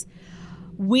badass.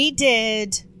 We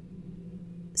did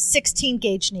 16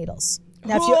 gauge needles.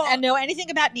 Now, if you know anything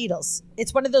about needles,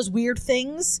 it's one of those weird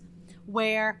things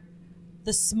where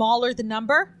the smaller the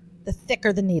number, the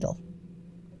thicker the needle,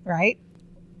 right?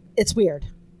 It's weird.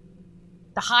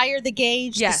 The higher the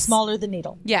gauge, the smaller the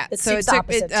needle. Yeah. So it's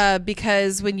opposite.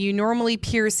 Because when you normally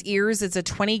pierce ears, it's a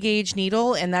 20 gauge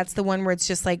needle. And that's the one where it's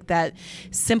just like that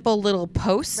simple little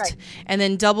post. Right. And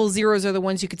then double zeros are the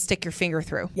ones you could stick your finger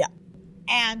through. Yeah.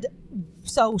 And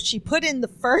so she put in the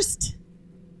first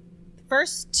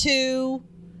two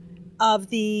of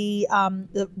the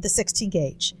 16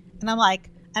 gauge. And I'm like,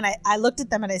 and I looked at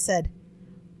them and I said,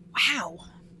 wow,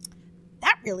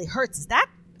 that really hurts. Is that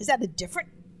a different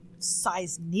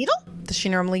size needle? Does she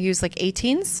normally use like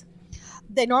 18s?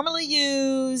 They normally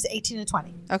use 18 and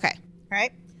 20. Okay.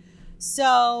 Right?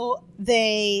 So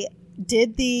they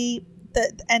did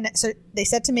and so they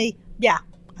said to me, yeah,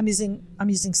 I'm using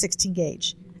 16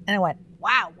 gauge. And I went,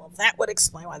 wow, well that would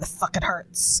explain why the fuck it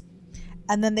hurts.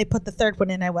 And then they put the third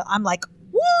one in. I'm like,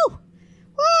 woo,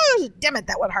 damn it,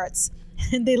 that one hurts.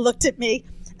 And they looked at me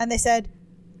and they said,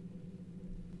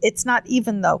 it's not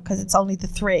even though, because it's only the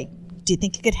 3. Do you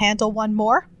think you could handle one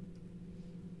more?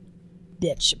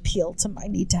 Bitch appealed to my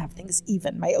need to have things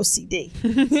even, my OCD.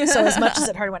 So as much as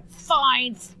it hurt, I went,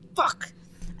 fine, fuck.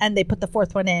 And they put the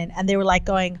 4th one in and they were like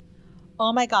going,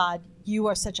 oh my God, you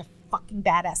are such a fucking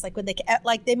badass.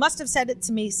 Like they must have said it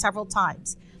to me several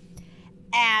times.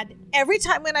 And every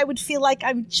time when I would feel like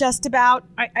I'm just about,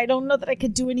 I don't know that I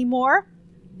could do any more,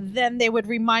 then they would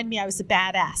remind me I was a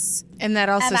badass. And that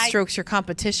also strokes your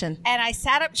competition. And I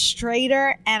sat up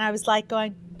straighter and I was like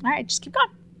going, all right, just keep going.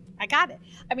 I got it.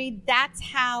 I mean, that's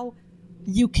how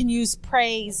you can use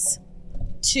praise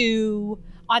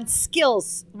on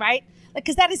skills, right?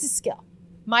 Because that is a skill.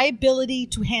 My ability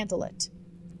to handle it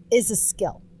is a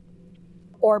skill.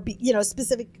 Or,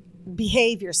 specific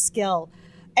behavior skill.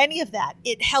 Any of that.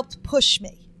 It helped push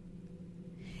me.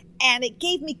 And it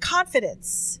gave me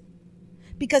confidence.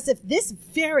 Because if this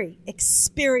very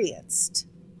experienced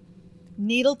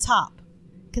needle top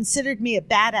considered me a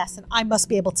badass, then I must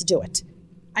be able to do it.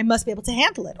 I must be able to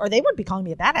handle it, or they wouldn't be calling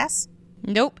me a badass.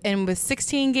 Nope. And with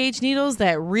 16 gauge needles,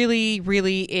 that really,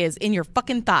 really is in your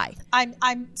fucking thigh.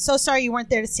 I'm so sorry you weren't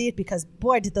there to see it because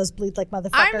boy did those bleed like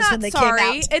motherfuckers I'm not when they sorry.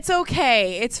 came out. It's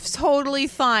okay. It's totally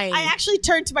fine. I actually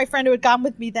turned to my friend who had gone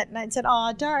with me that night and said,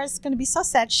 "Oh, Dora's going to be so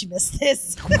sad she missed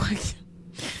this."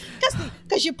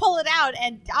 Because you pull it out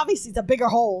and obviously it's a bigger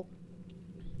hole.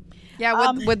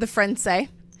 Yeah, what'd the friends say?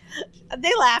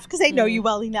 They laugh because they know you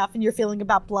well enough and you're feeling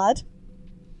about blood.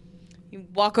 You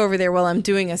walk over there while I'm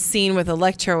doing a scene with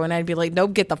Electro, and I'd be like,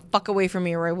 nope, get the fuck away from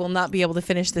me or I will not be able to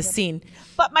finish this scene.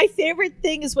 But my favorite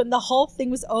thing is when the whole thing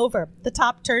was over, the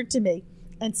top turned to me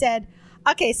and said,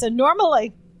 okay, so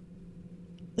normally,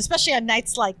 especially on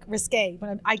nights like Risque,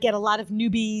 when I get a lot of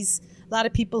newbies, a lot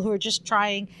of people who are just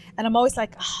trying, and I'm always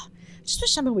like, oh, I just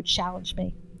wish someone would challenge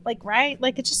me. Like, right?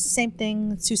 Like, it's just the same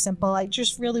thing. It's too simple. I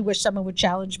just really wish someone would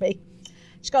challenge me.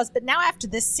 She goes, but now after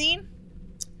this scene,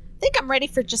 I think I'm ready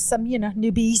for just some,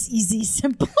 newbies, easy,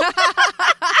 simple.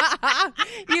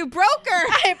 You broke her.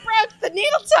 I broke the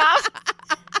needle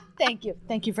top. Thank you.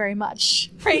 Thank you very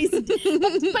much. Praise. But do you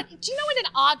know in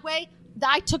an odd way that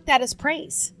I took that as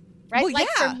praise, right? Well, like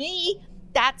yeah. For me,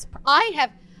 that's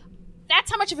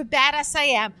how much of a badass I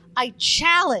am. I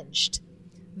challenged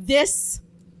this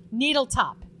needle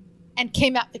top and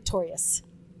came out victorious.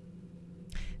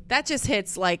 That just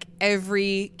hits like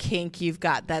every kink you've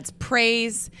got. That's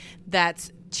praise.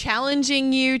 That's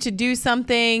challenging you to do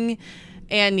something,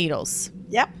 and needles.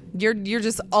 Yep. You're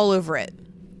just all over it.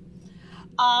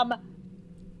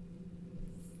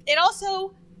 It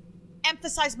also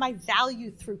emphasized my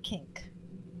value through kink,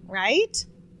 right?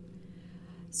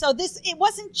 So it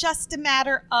wasn't just a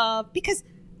matter of, because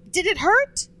did it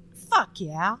hurt? Fuck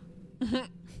yeah.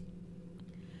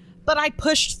 But I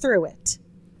pushed through it.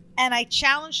 And I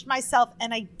challenged myself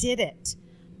and I did it.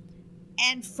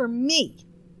 And for me,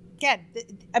 again,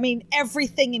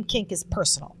 everything in kink is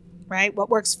personal, right? What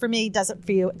works for me doesn't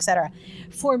for you, etc.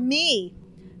 For me,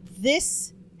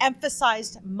 this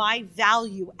emphasized my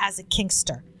value as a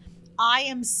kinkster. I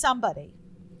am somebody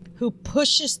who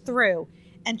pushes through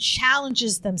and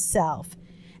challenges themselves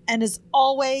and is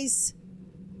always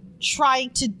trying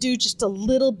to do just a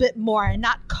little bit more and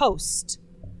not coast,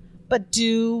 but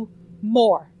do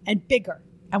more and bigger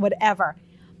and whatever.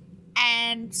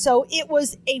 And so it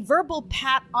was a verbal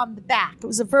pat on the back. It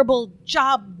was a verbal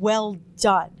job well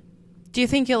done. Do you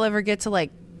think you'll ever get to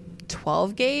like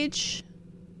 12 gauge?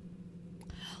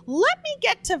 Let me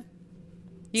get to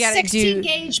 16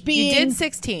 gauge being... You did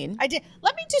 16. I did.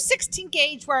 Let me do 16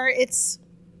 gauge where it's...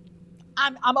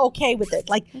 I'm okay with it.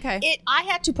 Like, okay. I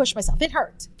had to push myself. It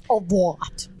hurt a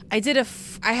lot.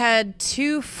 I had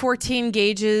 2 14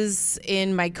 gauges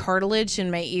in my cartilage in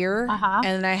my ear,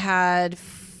 and I had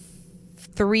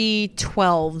 3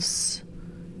 12s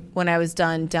when I was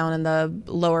done down in the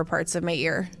lower parts of my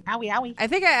ear. Owie, owie. I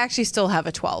think I actually still have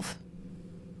a 12.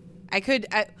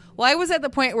 I was at the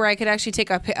point where I could actually take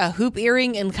a hoop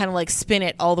earring and kind of like spin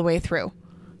it all the way through,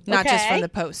 not just from the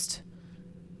post.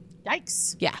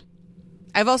 Yikes. Yeah.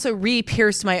 I've also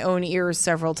re-pierced my own ears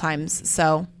several times,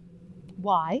 so...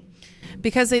 Why?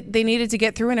 Because they needed to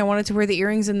get through, and I wanted to wear the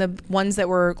earrings and the ones that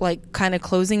were like kind of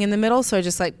closing in the middle, so I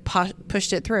just like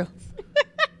pushed it through.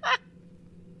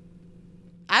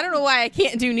 I don't know why I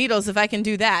can't do needles if I can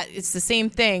do that. It's the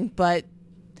same thing, but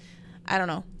I don't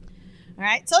know. All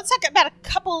right, so let's talk about a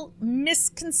couple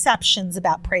misconceptions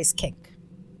about praise kink.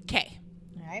 Okay.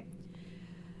 All right.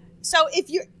 So if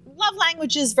you're love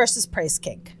languages versus praise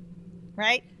kink,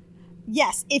 right?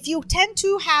 Yes, if you tend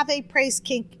to have a praise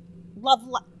kink,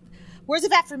 words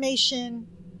of affirmation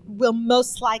will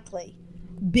most likely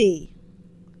be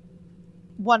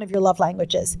one of your love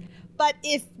languages. But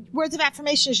if words of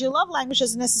affirmation is your love language,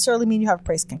 doesn't necessarily mean you have a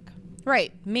praise kink.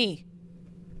 Right, me.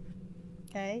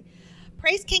 Okay.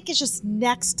 Praise kink is just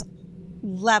next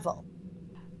level.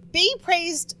 Being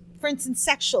praised, for instance,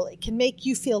 sexually can make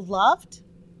you feel loved.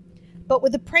 But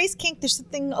with a praise kink, there's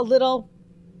something a little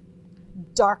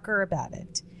darker about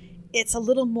it. It's a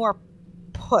little more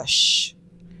push,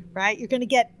 right? You're going to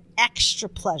get extra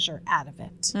pleasure out of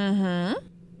it. Mm-hmm.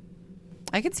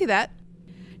 I can see that.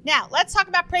 Now, let's talk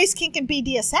about praise kink and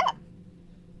BDSM.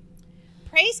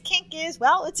 Praise kink is,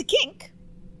 well, it's a kink.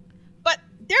 But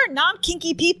there are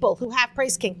non-kinky people who have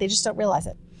praise kink. They just don't realize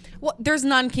it. Well, there's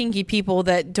non-kinky people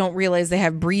that don't realize they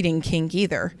have breeding kink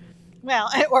either.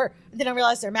 Well, or they don't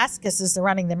realize they're masochists as they're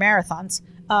running their marathons.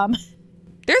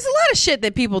 There's a lot of shit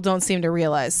that people don't seem to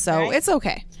realize, so It's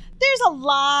okay. There's a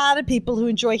lot of people who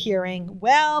enjoy hearing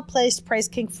well-placed praise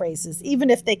kink phrases, even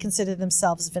if they consider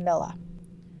themselves vanilla.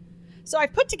 So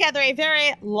I've put together a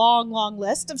very long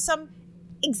list of some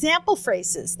example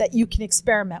phrases that you can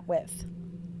experiment with.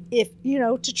 if,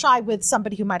 to try with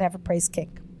somebody who might have a praise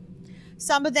kink.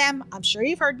 Some of them, I'm sure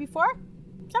you've heard before.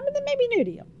 Some of them may be new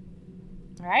to you.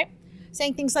 All right?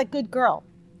 Saying things like good girl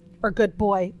or good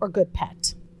boy or good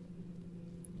pet.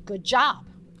 Good job.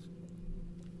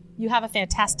 You have a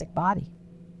fantastic body.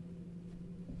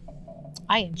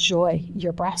 I enjoy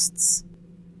your breasts.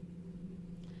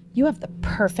 You have the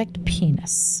perfect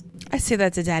penis. I say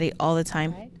that to Daddy all the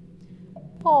time. Right?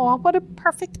 Oh, what a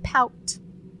perfect pout.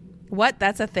 What?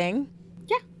 That's a thing?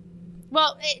 Yeah.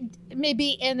 Well, it may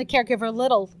be in the caregiver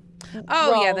little.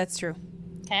 Oh, yeah, that's true.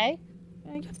 Okay.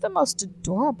 You have the most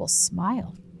adorable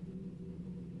smile.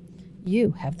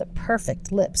 You have the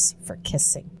perfect lips for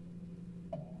kissing.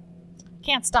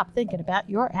 Can't stop thinking about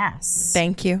your ass.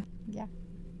 Thank you. Yeah.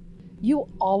 You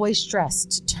always dress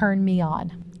to turn me on.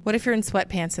 What if you're in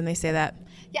sweatpants and they say that?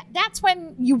 Yeah, that's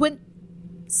when you wouldn't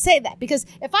say that. Because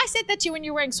if I said that to you when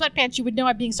you're wearing sweatpants, you would know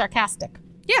I'm being sarcastic.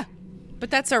 Yeah. But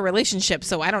that's our relationship,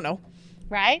 so I don't know.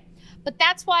 Right? But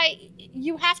that's why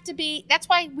you have to be, that's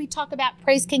why we talk about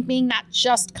praise kink being not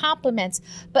just compliments,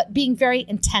 but being very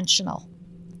intentional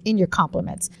in your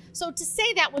compliments. So to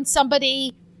say that when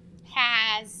somebody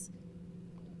has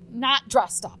not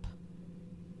dressed up.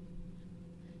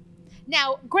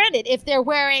 Now, granted, if they're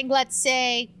wearing, let's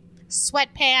say,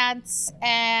 sweatpants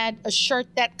and a shirt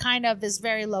that kind of is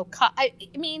very low cut, I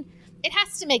mean, it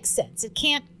has to make sense. It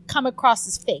can't come across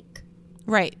as fake.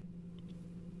 Right.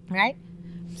 Right?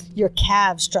 Your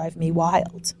calves drive me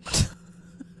wild.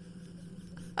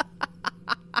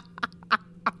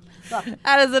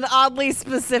 That is an oddly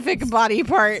specific body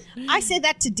part. I say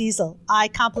that to Diesel. I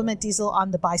compliment Diesel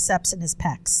on the biceps and his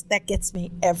pecs. That gets me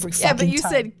every fucking time. Yeah, but you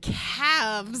said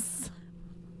calves.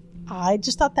 I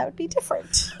just thought that would be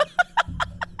different.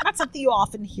 Not something you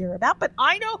often hear about, but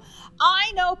I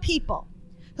know people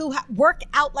who work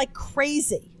out like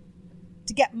crazy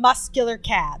to get muscular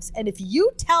calves. And if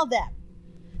you tell them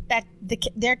that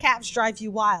their calves drive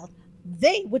you wild,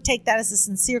 they would take that as a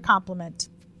sincere compliment.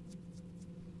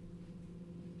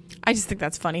 I just think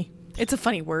that's funny. It's a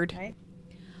funny word. Right?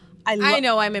 I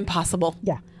know I'm impossible.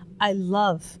 Yeah. I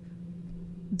love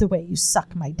the way you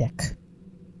suck my dick.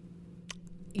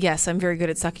 Yes, I'm very good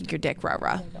at sucking your dick,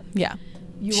 rah-rah. Yeah.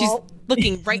 She's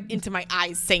looking right into my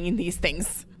eyes saying these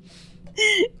things.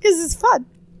 Because it's fun.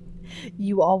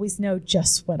 You always know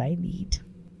just what I need.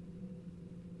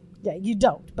 Yeah, you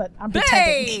don't, but I'm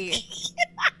pretending. Hey!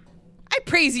 I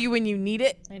praise you when you need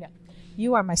it. I know.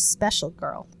 You are my special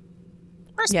girl.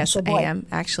 Or Yes, special boy. I am,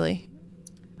 actually.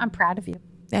 I'm proud of you.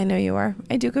 I know you are.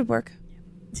 I do good work.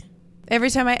 Every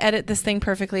time I edit this thing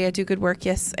perfectly, I do good work.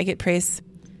 Yes, I get praise.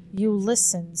 You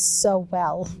listen so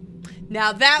well.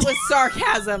 Now that was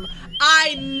sarcasm.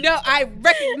 I know. I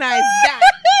recognize that.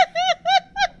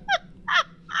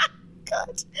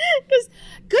 Good. Because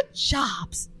good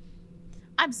jobs.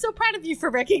 I'm so proud of you for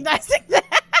recognizing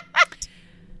that.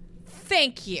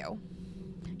 Thank you.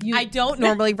 I don't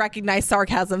normally recognize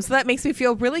sarcasm, so that makes me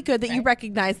feel really good that you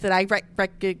recognize that I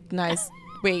recognize.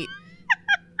 Wait.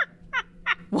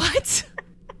 What?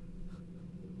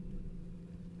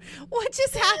 What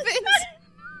just happened?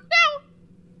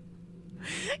 No.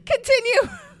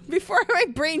 Continue before my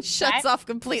brain shuts off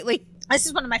completely. This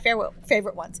is one of my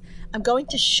favorite ones. I'm going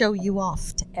to show you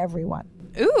off to everyone.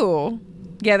 Ooh.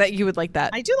 Yeah, that you would like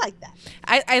that. I do like that.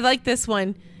 I like this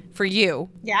one for you.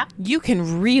 Yeah. You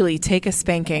can really take a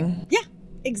spanking. Yeah,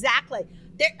 exactly.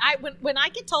 When I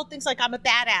get told things like I'm a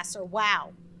badass or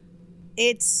wow,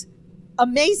 it's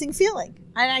amazing feeling.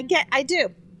 And I do.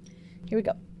 Here we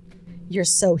go. You're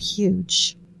so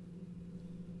huge.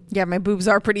 Yeah, my boobs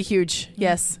are pretty huge.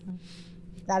 Yes.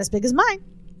 Not as big as mine.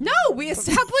 No, we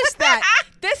established that.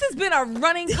 This has been a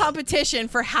running competition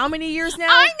for how many years now?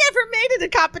 I never made it a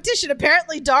competition.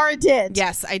 Apparently, Dara did.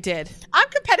 Yes, I did. I'm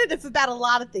competitive about a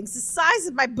lot of things. The size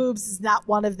of my boobs is not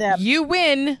one of them. You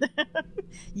win.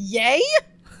 Yay?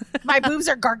 My boobs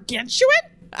are gargantuan?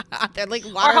 They're like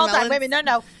Or watermelons. hold on, wait a minute.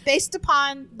 No. Based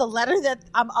upon the letter that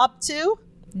I'm up to.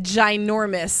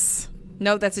 Ginormous.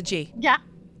 No, that's a G. Yeah.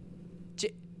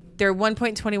 They're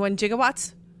 1.21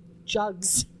 gigawatts.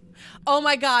 Jugs. Oh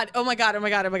my God.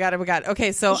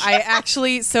 Okay, so I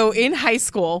actually, in high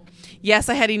school, yes,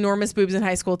 I had enormous boobs in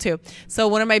high school too. So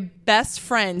one of my best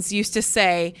friends used to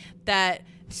say that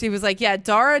she was like, yeah,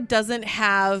 Dara doesn't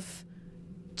have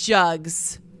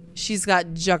jugs. She's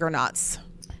got juggernauts.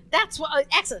 That's what,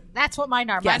 excellent. That's what mine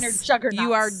are. Yes. Mine are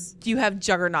juggernauts. You have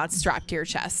juggernauts strapped to your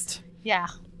chest. Yeah.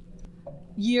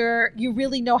 You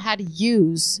really know how to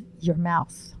use your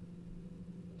mouth.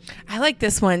 I like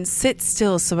this one. Sit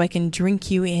still so I can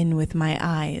drink you in with my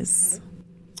eyes.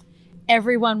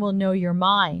 Everyone will know you're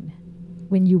mine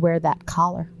when you wear that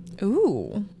collar.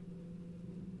 Ooh.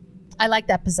 I like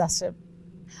that possessive.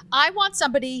 I want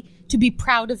somebody to be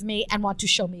proud of me and want to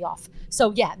show me off.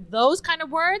 So yeah, those kind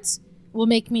of words will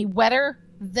make me wetter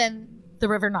than the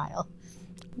River Nile.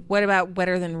 What about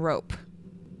wetter than rope?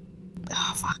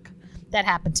 Oh, fuck. That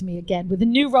happened to me again with a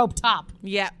new rope top.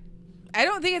 Yeah. I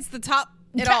don't think it's the top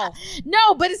at all.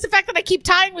 No, but it's the fact that I keep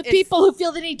tying with people who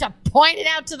feel the need to point it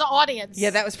out to the audience. Yeah,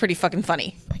 that was pretty fucking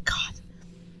funny. Oh my God.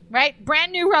 Right?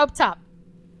 Brand new rope top.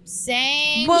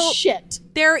 Same shit.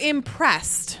 They're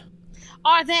impressed.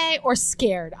 Are they or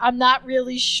scared? I'm not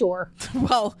really sure.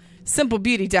 Well, Simple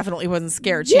Beauty definitely wasn't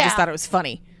scared. She just thought it was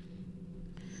funny.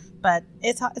 But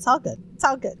it's all good. It's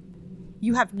all good.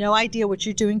 You have no idea what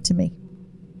you're doing to me.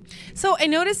 So I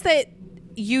noticed that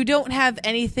you don't have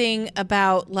anything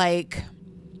about like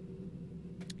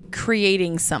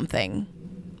creating something.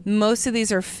 Most of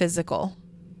these are physical.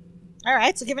 All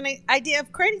right. So give an idea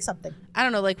of creating something. I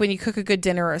don't know, like when you cook a good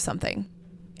dinner or something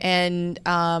and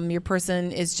your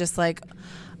person is just like,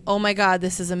 oh my God,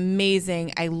 this is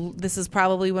amazing. This is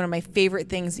probably one of my favorite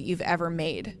things that you've ever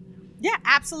made. Yeah,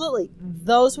 absolutely.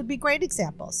 Those would be great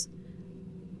examples.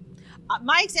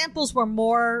 My examples were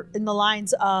more in the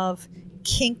lines of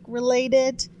kink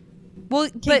related. Well,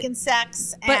 kink and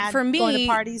sex and for me, going to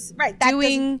parties. Right.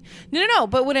 No.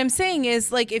 But what I'm saying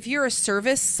is, like, if you're a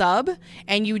service sub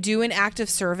and you do an act of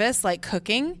service like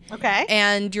cooking, okay,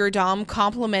 and your dom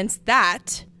compliments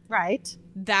that, right,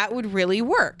 that would really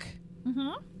work.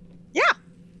 Mm-hmm. Yeah,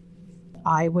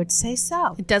 I would say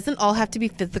so. It doesn't all have to be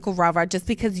physical, rah-rah, just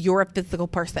because you're a physical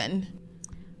person.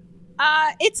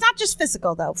 It's not just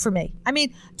physical, though, for me. I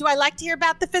mean, do I like to hear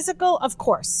about the physical? Of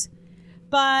course.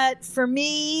 But for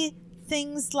me,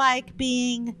 things like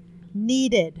being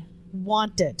needed,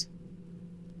 wanted,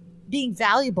 being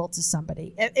valuable to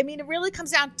somebody. I mean, it really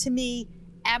comes down to me,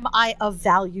 am I of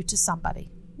value to somebody?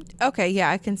 Okay,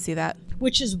 yeah, I can see that.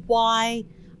 Which is why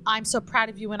I'm so proud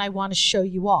of you and I want to show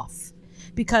you off.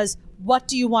 Because what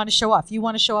do you want to show off? You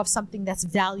want to show off something that's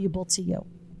valuable to you.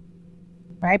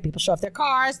 Right? People show off their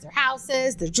cars, their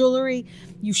houses, their jewelry.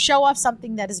 You show off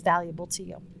something that is valuable to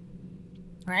you.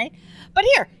 Right? But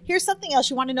here's something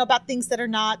else. You want to know about things that are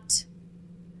not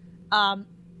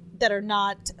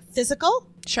physical?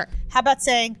 Sure. How about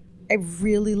saying, I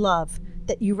really love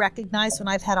that you recognize when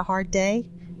I've had a hard day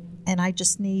and I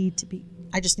just need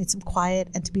some quiet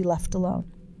and to be left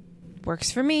alone. Works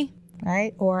for me.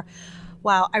 Right? Or,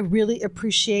 wow, I really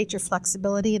appreciate your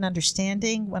flexibility and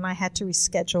understanding when I had to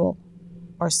reschedule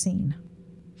our scene.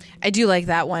 I do like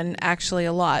that one actually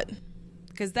a lot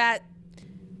because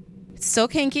it's so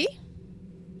kinky,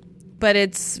 but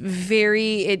it's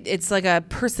it's like a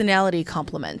personality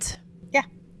compliment. Yeah.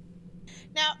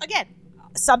 Now, again,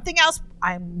 something else,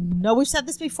 I know we've said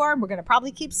this before and we're going to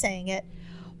probably keep saying it.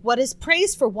 What is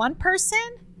praised for one person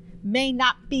may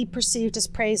not be perceived as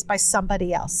praise by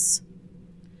somebody else.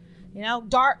 You know,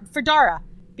 for Dara,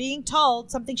 being told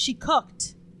something she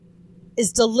cooked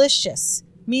is delicious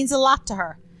means a lot to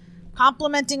her.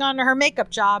 Complimenting on her makeup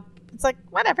job, it's like,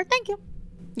 whatever, thank you.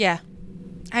 Yeah.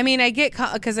 I mean, I get,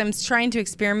 because I'm trying to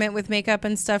experiment with makeup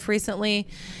and stuff recently.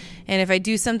 And if I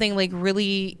do something like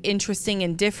really interesting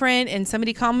and different and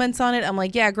somebody comments on it, I'm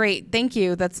like, yeah, great. Thank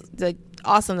you. That's like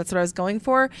awesome. That's what I was going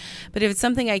for. But if it's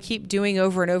something I keep doing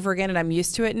over and over again and I'm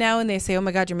used to it now and they say, oh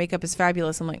my God, your makeup is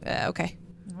fabulous. I'm like, okay.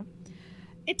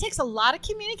 It takes a lot of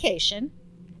communication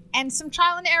and some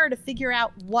trial and error to figure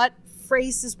out what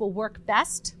phrases will work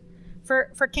best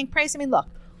for kink praise. I mean, look,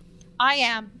 I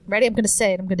am ready. I'm going to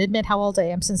say it. I'm going to admit how old I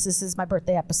am since this is my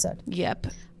birthday episode. Yep.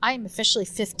 I am officially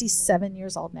 57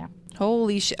 years old now.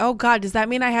 Holy shit. Oh God. Does that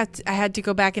mean I had to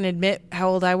go back and admit how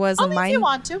old I was? Only if you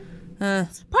want to.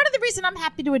 Part of the reason I'm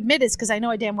happy to admit is because I know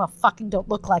I damn well fucking don't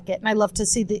look like it. And I love to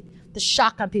see the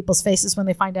shock on people's faces when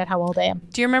they find out how old I am.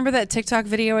 Do you remember that TikTok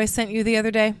video I sent you the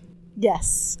other day?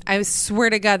 Yes. I swear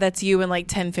to God, that's you in like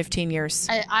 10, 15 years.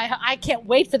 I can't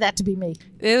wait for that to be me.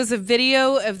 It was a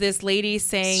video of this lady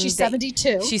saying she's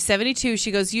 72. She's 72.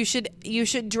 She goes, you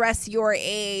should dress your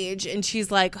age. And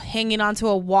she's like hanging onto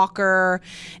a walker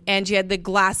and she had the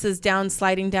glasses down,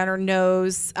 sliding down her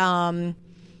nose.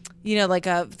 You know, like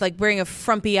wearing a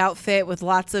frumpy outfit with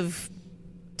lots of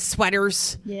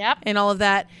sweaters. Yep. And all of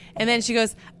that. And then she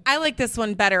goes, I like this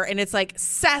one better. And it's like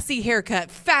sassy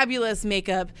haircut, fabulous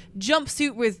makeup,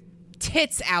 jumpsuit with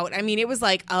tits out. I mean, it was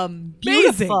like amazing.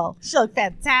 Beautiful. She looked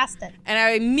fantastic. And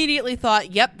I immediately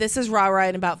thought, yep, this is Rara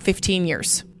in about 15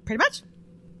 years. Pretty much.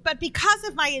 But because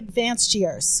of my advanced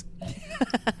years,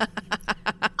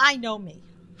 I know me.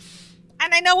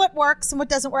 And I know what works and what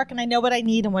doesn't work. And I know what I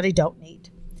need and what I don't need.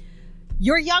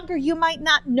 You're younger. You might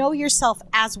not know yourself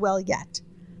as well yet.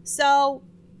 So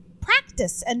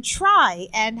practice and try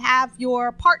and have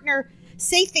your partner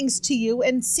say things to you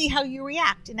and see how you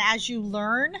react. And as you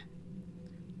learn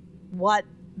what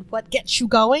gets you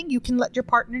going, you can let your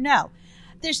partner know.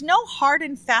 There's no hard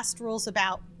and fast rules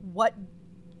about what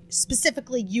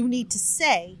specifically you need to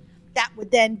say that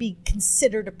would then be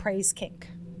considered a praise kink,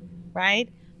 right?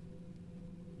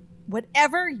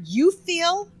 Whatever you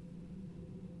feel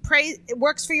it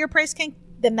works for your praise kink,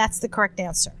 then that's the correct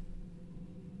answer,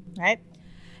 right?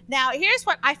 Now, here's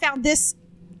what I found, this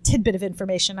tidbit of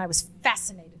information. I was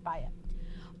fascinated by it.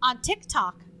 On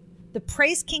TikTok, the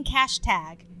praise kink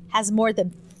hashtag has more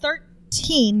than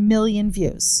 13 million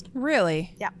views.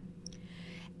 Really? Yeah.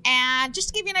 And just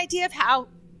to give you an idea of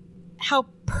how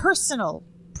personal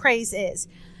praise is,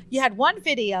 you had one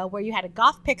video where you had a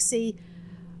goth pixie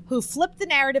who flipped the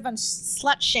narrative on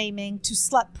slut shaming to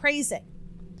slut praising,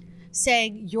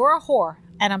 saying, "You're a whore,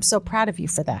 and I'm so proud of you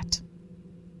for that."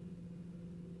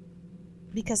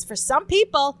 Because for some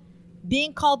people,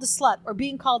 being called a slut or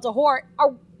being called a whore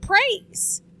are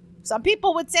praise. Some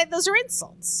people would say those are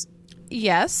insults.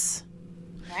 Yes.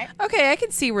 Right? Okay, I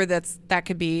can see where that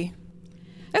could be.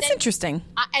 That's interesting.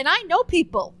 And I know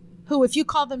people who, if you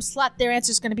call them slut, their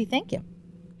answer is going to be thank you.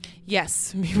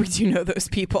 Yes, we do know those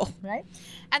people. Right?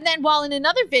 And then while in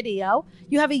another video,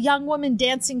 you have a young woman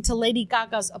dancing to Lady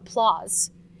Gaga's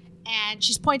Applause, and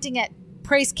she's pointing at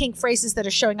praise kink phrases that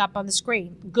are showing up on the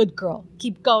screen. Good girl.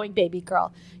 Keep going, baby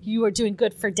girl. You are doing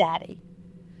good for daddy.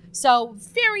 So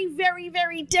very, very,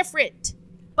 very different.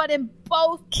 But in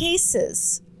both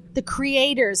cases, the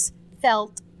creators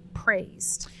felt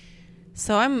praised.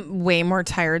 So I'm way more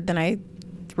tired than I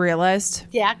realized.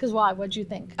 Yeah, because why? What'd you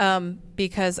think?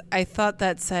 Because I thought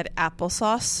that said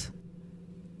applesauce.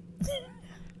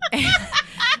 and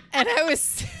I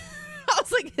was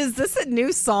like, is this a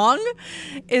new song?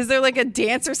 Is there like a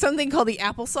dance or something called the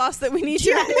applesauce that we need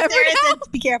to remember there now?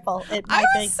 isn't. Be careful. It I might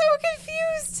was be. so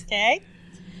confused. Okay.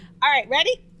 All right,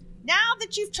 ready? Now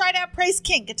that you've tried out praise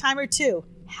kink a time or two,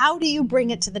 how do you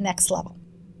bring it to the next level?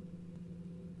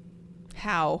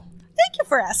 How? Thank you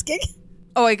for asking.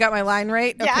 Oh, I got my line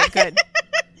right? Okay, Yeah. good.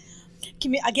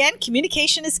 Again,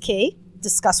 communication is key.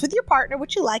 Discuss with your partner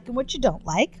what you like and what you don't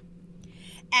like.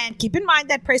 And keep in mind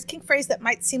that praise kink phrase that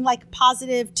might seem like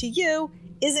positive to you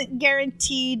isn't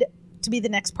guaranteed to be the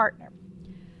next partner.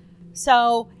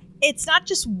 So it's not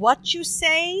just what you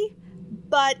say,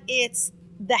 but it's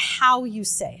the how you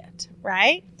say it,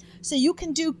 right? So you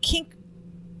can do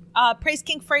praise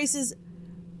kink phrases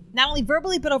not only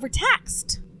verbally, but over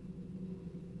text.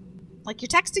 Like you're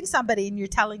texting somebody and you're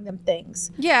telling them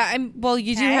things. Yeah, well,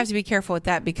 you do Okay. have to be careful with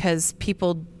that because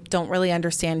people don't really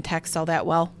understand text all that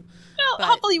well. Well,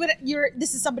 hopefully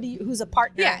this is somebody who's a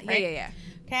partner. Yeah, right? yeah.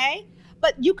 Okay?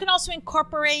 But you can also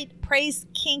incorporate praise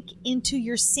kink into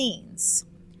your scenes.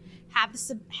 Have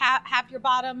your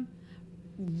bottom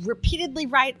repeatedly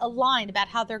write a line about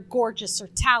how they're gorgeous or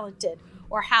talented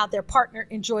or how their partner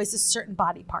enjoys a certain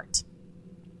body part.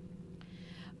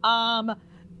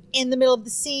 In the middle of the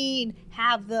scene,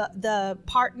 have the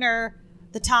partner,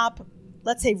 the top,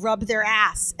 let's say, rub their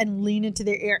ass and lean into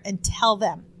their ear and tell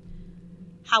them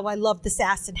how I love this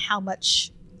ass and how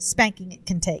much spanking it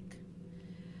can take.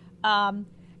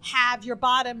 Have your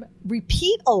bottom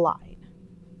repeat a line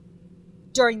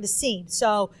during the scene.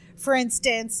 So, for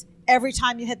instance, every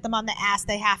time you hit them on the ass,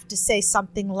 they have to say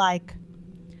something like,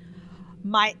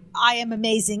 I am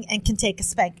amazing and can take a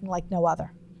spanking like no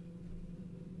other.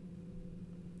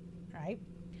 Right?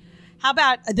 How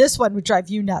about this one would drive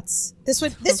you nuts? This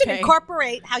would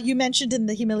incorporate how you mentioned in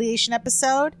the humiliation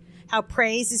episode, how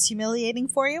praise is humiliating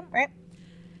for you, right?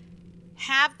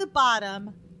 Have the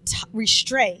bottom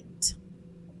restrained.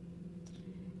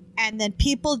 And then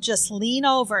people just lean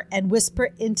over and whisper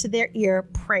into their ear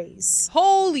praise.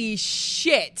 Holy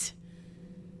shit.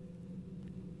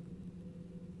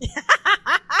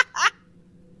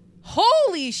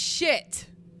 Holy shit.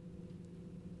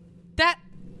 That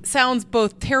sounds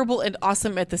both terrible and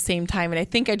awesome at the same time, and I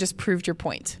think I just proved your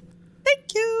point.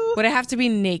 Thank you. Would I have to be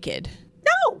naked?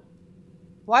 No.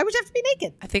 Why would you have to be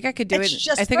naked? I think I could do It's it.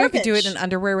 just I think I could do it verbiage. in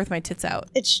underwear with my tits out.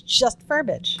 It's just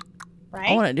verbiage,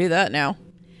 right? I want to do that now.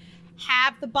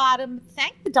 Have the bottom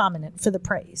thank the dominant for the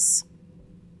praise.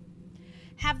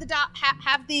 Have the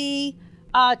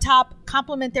top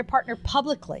compliment their partner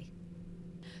publicly.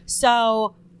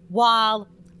 So while,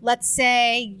 let's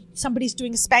say, somebody's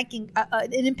doing a spanking,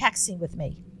 an impact scene with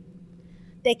me,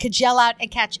 they could yell out and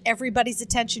catch everybody's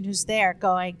attention who's there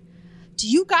going, do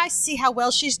you guys see how well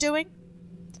she's doing?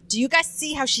 Do you guys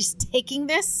see how she's taking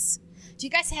this? Do you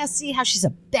guys see how she's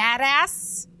a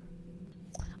badass?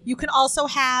 You can also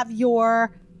have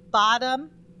your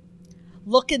bottom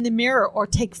look in the mirror or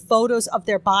take photos of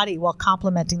their body while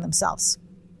complimenting themselves.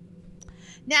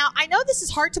 Now, I know this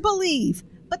is hard to believe,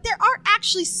 but there are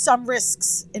actually some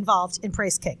risks involved in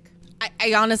praise kink.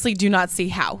 I honestly do not see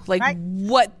how. Like, Right.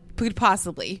 what could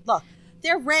possibly? Look,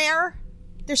 they're rare.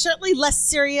 They're certainly less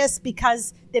serious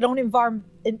because they don't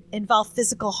involve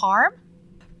physical harm.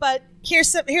 But here's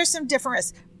some different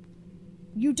risks.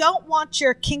 You don't want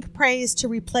your kink praise to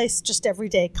replace just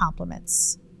everyday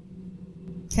compliments.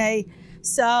 Okay,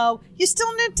 so you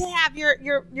still need to have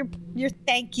your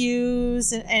thank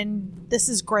yous and this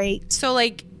is great. So,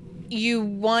 like, you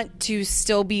want to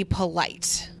still be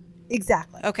polite.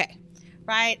 Exactly. Okay.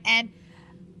 Right, and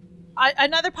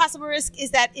another possible risk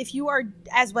is that if you are,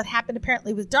 as what happened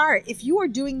apparently with Dara, if you are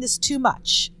doing this too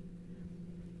much,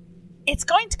 it's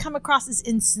going to come across as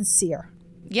insincere.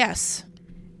 Yes.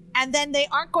 And then they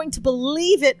aren't going to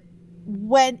believe it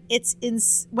when it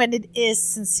is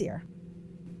sincere.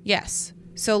 Yes.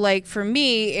 So, like, for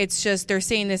me, it's just they're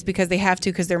saying this because they have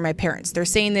to because they're my parents. They're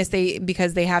saying this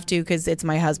because they have to because it's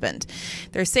my husband.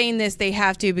 They're saying this they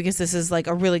have to because this is, like,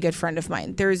 a really good friend of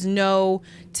mine. There's no,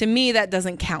 to me, that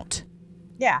doesn't count.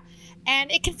 Yeah.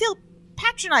 And it can feel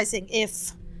patronizing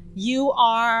if you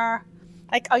are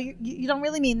like, oh, you don't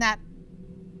really mean that.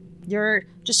 You're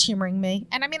just humoring me.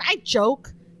 And I mean, I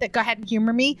joke that go ahead and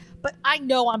humor me, but I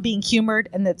know I'm being humored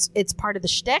and it's part of the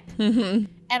shtick. Mm-hmm.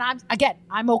 And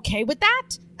I'm okay with that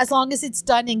as long as it's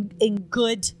done in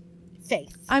good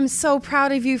faith. I'm so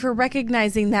proud of you for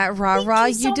recognizing that, Rah-Rah.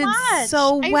 Thank you so did much.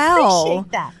 so I well.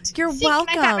 appreciate that. You're See,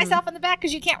 welcome. Can I pat myself on the back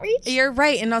because you can't reach? You're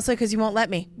right. And also because you won't let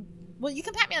me. Well, you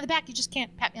can pat me on the back. You just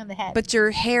can't pat me on the head. But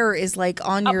your hair is, like,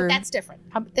 on but your... that's different.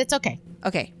 That's okay.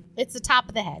 Okay. It's the top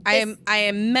of the head. I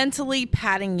am mentally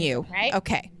patting you. Right?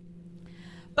 Okay.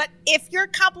 But if your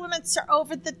compliments are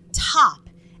over the top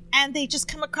and they just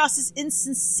come across as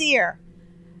insincere,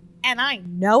 and I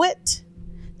know it,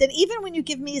 then even when you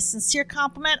give me a sincere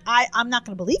compliment, I'm not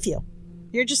going to believe you.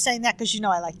 You're just saying that because you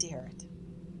know I like to hear it.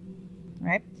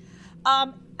 Right?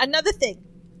 Another thing,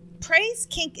 praise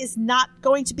kink is not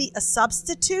going to be a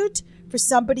substitute for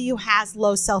somebody who has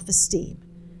low self-esteem.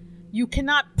 You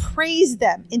cannot praise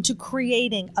them into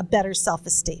creating a better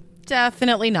self-esteem.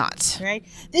 Definitely not. Right?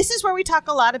 This is where we talk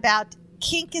a lot about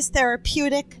kink is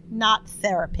therapeutic, not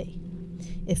therapy.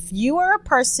 If you are a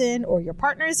person or your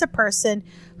partner is a person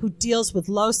who deals with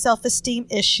low self-esteem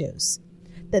issues,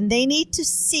 then they need to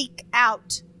seek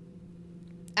out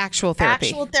Actual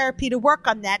therapy to work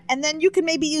on that. And then you can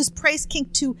maybe use praise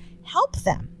kink to help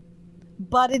them,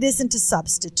 but it isn't a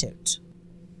substitute.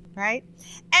 Right?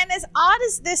 And as odd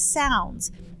as this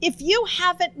sounds, if you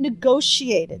haven't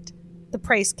negotiated the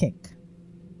praise kink,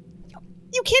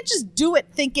 you can't just do it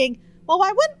thinking, well,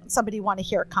 why wouldn't somebody want to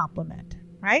hear a compliment,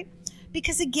 right?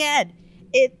 Because again,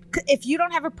 if you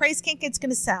don't have a praise kink, it's going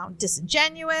to sound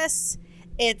disingenuous.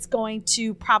 It's going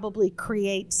to probably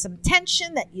create some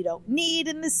tension that you don't need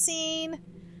in the scene.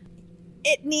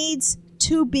 It needs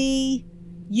to be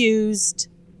used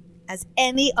as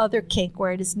any other kink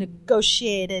where it is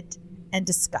negotiated and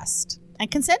discussed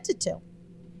and consented to. All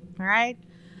right?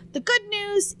 The good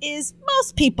news is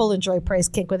most people enjoy praise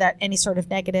kink without any sort of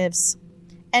negatives.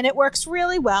 And it works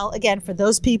really well, again, for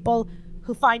those people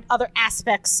who find other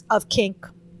aspects of kink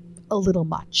a little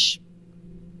much.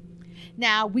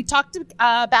 Now, we talked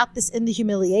about this in the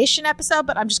humiliation episode,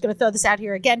 but I'm just going to throw this out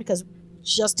here again because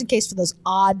just in case for those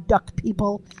odd duck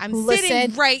people I'm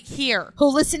sitting right here.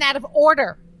 who listen out of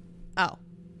order. Oh.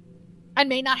 I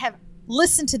may not have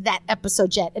listened to that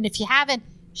episode yet. And if you haven't,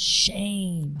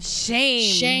 shame.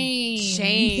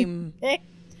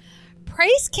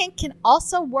 Praise kink can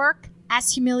also work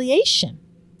as humiliation.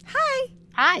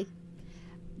 Hi.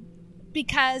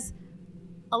 Because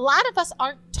a lot of us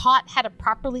aren't taught how to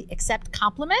properly accept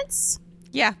compliments.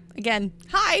 Yeah. Again.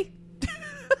 Hi.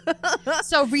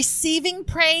 So receiving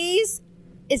praise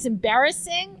is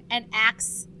embarrassing and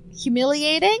acts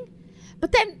humiliating.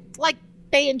 But then, like,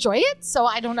 they enjoy it, so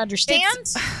I don't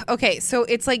understand. Okay, so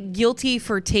it's like guilty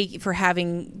for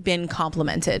having been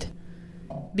complimented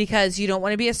because you don't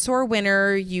want to be a sore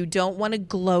winner. You don't want to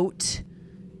gloat.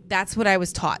 That's what I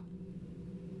was taught.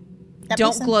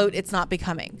 Don't gloat. It's not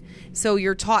becoming. So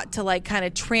you're taught to, like, kind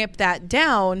of tramp that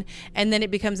down, and then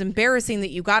it becomes embarrassing that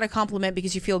you got a compliment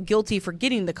because you feel guilty for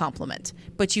getting the compliment,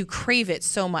 but you crave it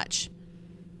so much.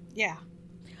 Yeah.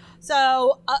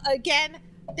 So again,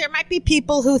 there might be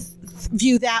people who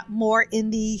view that more in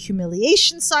the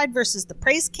humiliation side versus the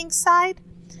praise kink side,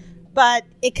 but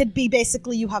it could be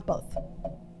basically you have both.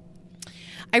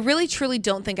 I really truly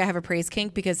don't think I have a praise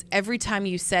kink because every time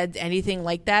you said anything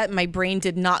like that, my brain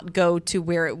did not go to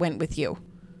where it went with you.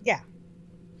 Yeah.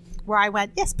 Where I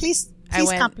went, yes, please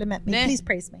Please compliment me. "Nah." Please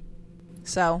praise me.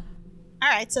 So, All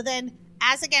right. So then,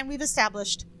 as again, we've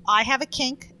established, I have a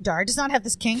kink. Dar does not have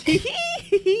this kink.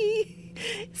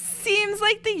 seems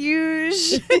like the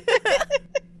usual.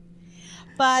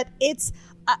 But it's,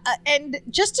 and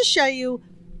just to show you,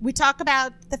 we talk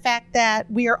about the fact that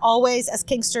we are always, as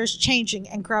kinksters, changing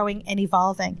and growing and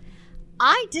evolving.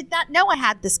 I did not know I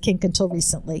had this kink until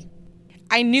recently.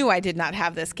 I knew I did not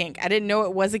have this kink. I didn't know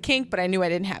it was a kink, but I knew I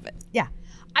didn't have it. Yeah.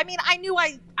 I mean, I knew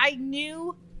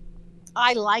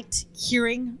I liked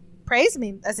hearing praise. I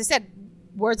mean, as I said,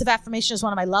 words of affirmation is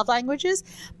one of my love languages,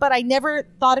 but I never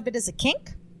thought of it as a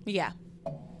kink. Yeah.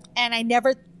 And I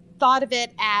never thought of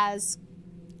it as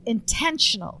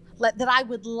intentional, that I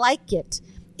would like it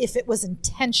if it was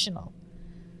intentional.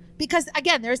 Because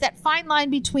again, there's that fine line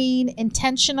between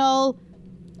intentional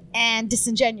and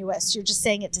disingenuous. You're just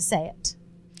saying it to say it.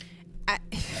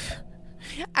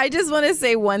 I just want to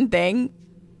say one thing.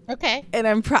 Okay. And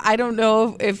I don't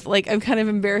know if like, I'm kind of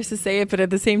embarrassed to say it, but at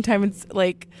the same time, it's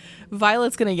like,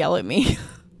 Violet's going to yell at me.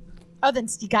 Oh, then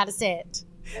you got to say it.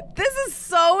 This is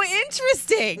so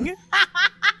interesting.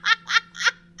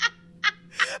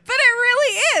 But it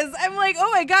really is. I'm like,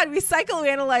 oh my God, we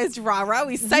psychoanalyzed Rara.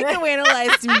 We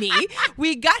psychoanalyzed me.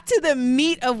 We got to the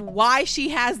meat of why she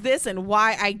has this and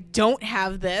why I don't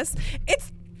have this.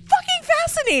 It's fucking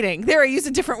fascinating. There, I used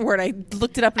a different word. I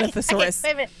looked it up in a thesaurus.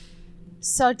 Wait a minute.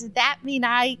 So did that mean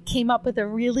I came up with a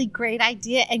really great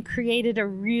idea and created a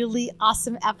really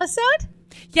awesome episode?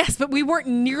 Yes, but we weren't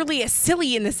nearly as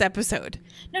silly in this episode.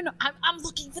 No, I'm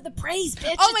looking for the praise,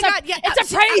 bitch. Oh my God, yeah.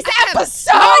 It's a praise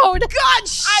episode. Oh my God,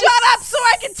 shut up so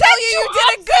I can tell you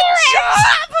did a good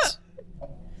job.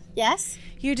 Yes?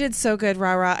 You did so good,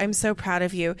 Rara. I'm so proud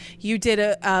of you. You did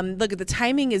look, the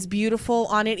timing is beautiful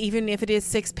on it, even if it is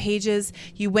 6 pages.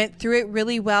 You went through it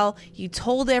really well. You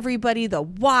told everybody the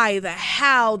why, the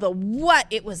how, the what.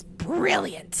 It was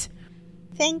brilliant.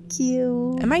 Thank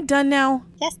you. Am I done now?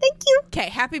 Yes, thank you. Okay,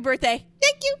 happy birthday.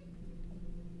 Thank you.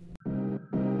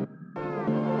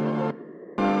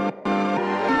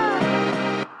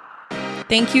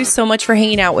 Thank you so much for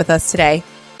hanging out with us today.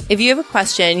 If you have a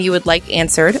question you would like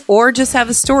answered, or just have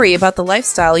a story about the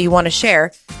lifestyle you want to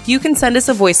share, you can send us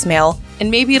a voicemail,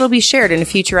 and maybe it'll be shared in a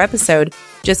future episode.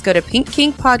 Just go to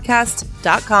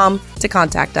pinkkinkpodcast.com to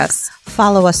contact us.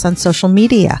 Follow us on social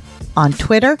media. On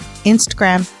Twitter,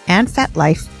 Instagram, and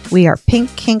FetLife, we are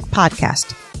Pink Kink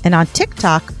Podcast. And on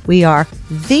TikTok, we are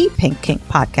The Pink Kink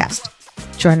Podcast.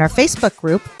 Join our Facebook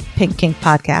group, Pink Kink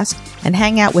Podcast, and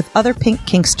hang out with other Pink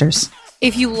Kinksters.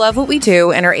 If you love what we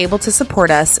do and are able to support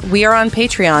us, we are on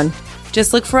Patreon.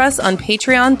 Just look for us on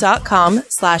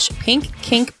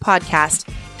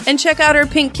patreon.com/pinkkinkpodcast and check out our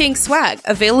Pink Kink swag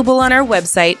available on our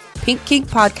website,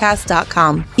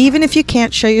 pinkkinkpodcast.com. Even if you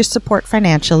can't show your support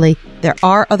financially, there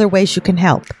are other ways you can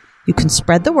help. You can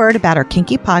spread the word about our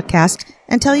Kinky Podcast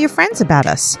and tell your friends about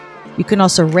us. You can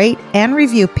also rate and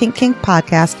review Pink Kink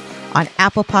Podcast on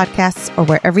Apple Podcasts or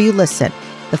wherever you listen.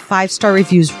 The 5-star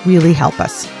reviews really help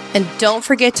us. And don't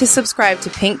forget to subscribe to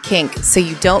Pink Kink so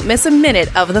you don't miss a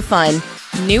minute of the fun.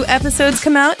 New episodes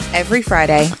come out every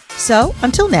Friday. So,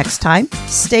 until next time,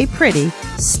 stay pretty,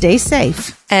 stay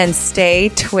safe, and stay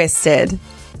twisted.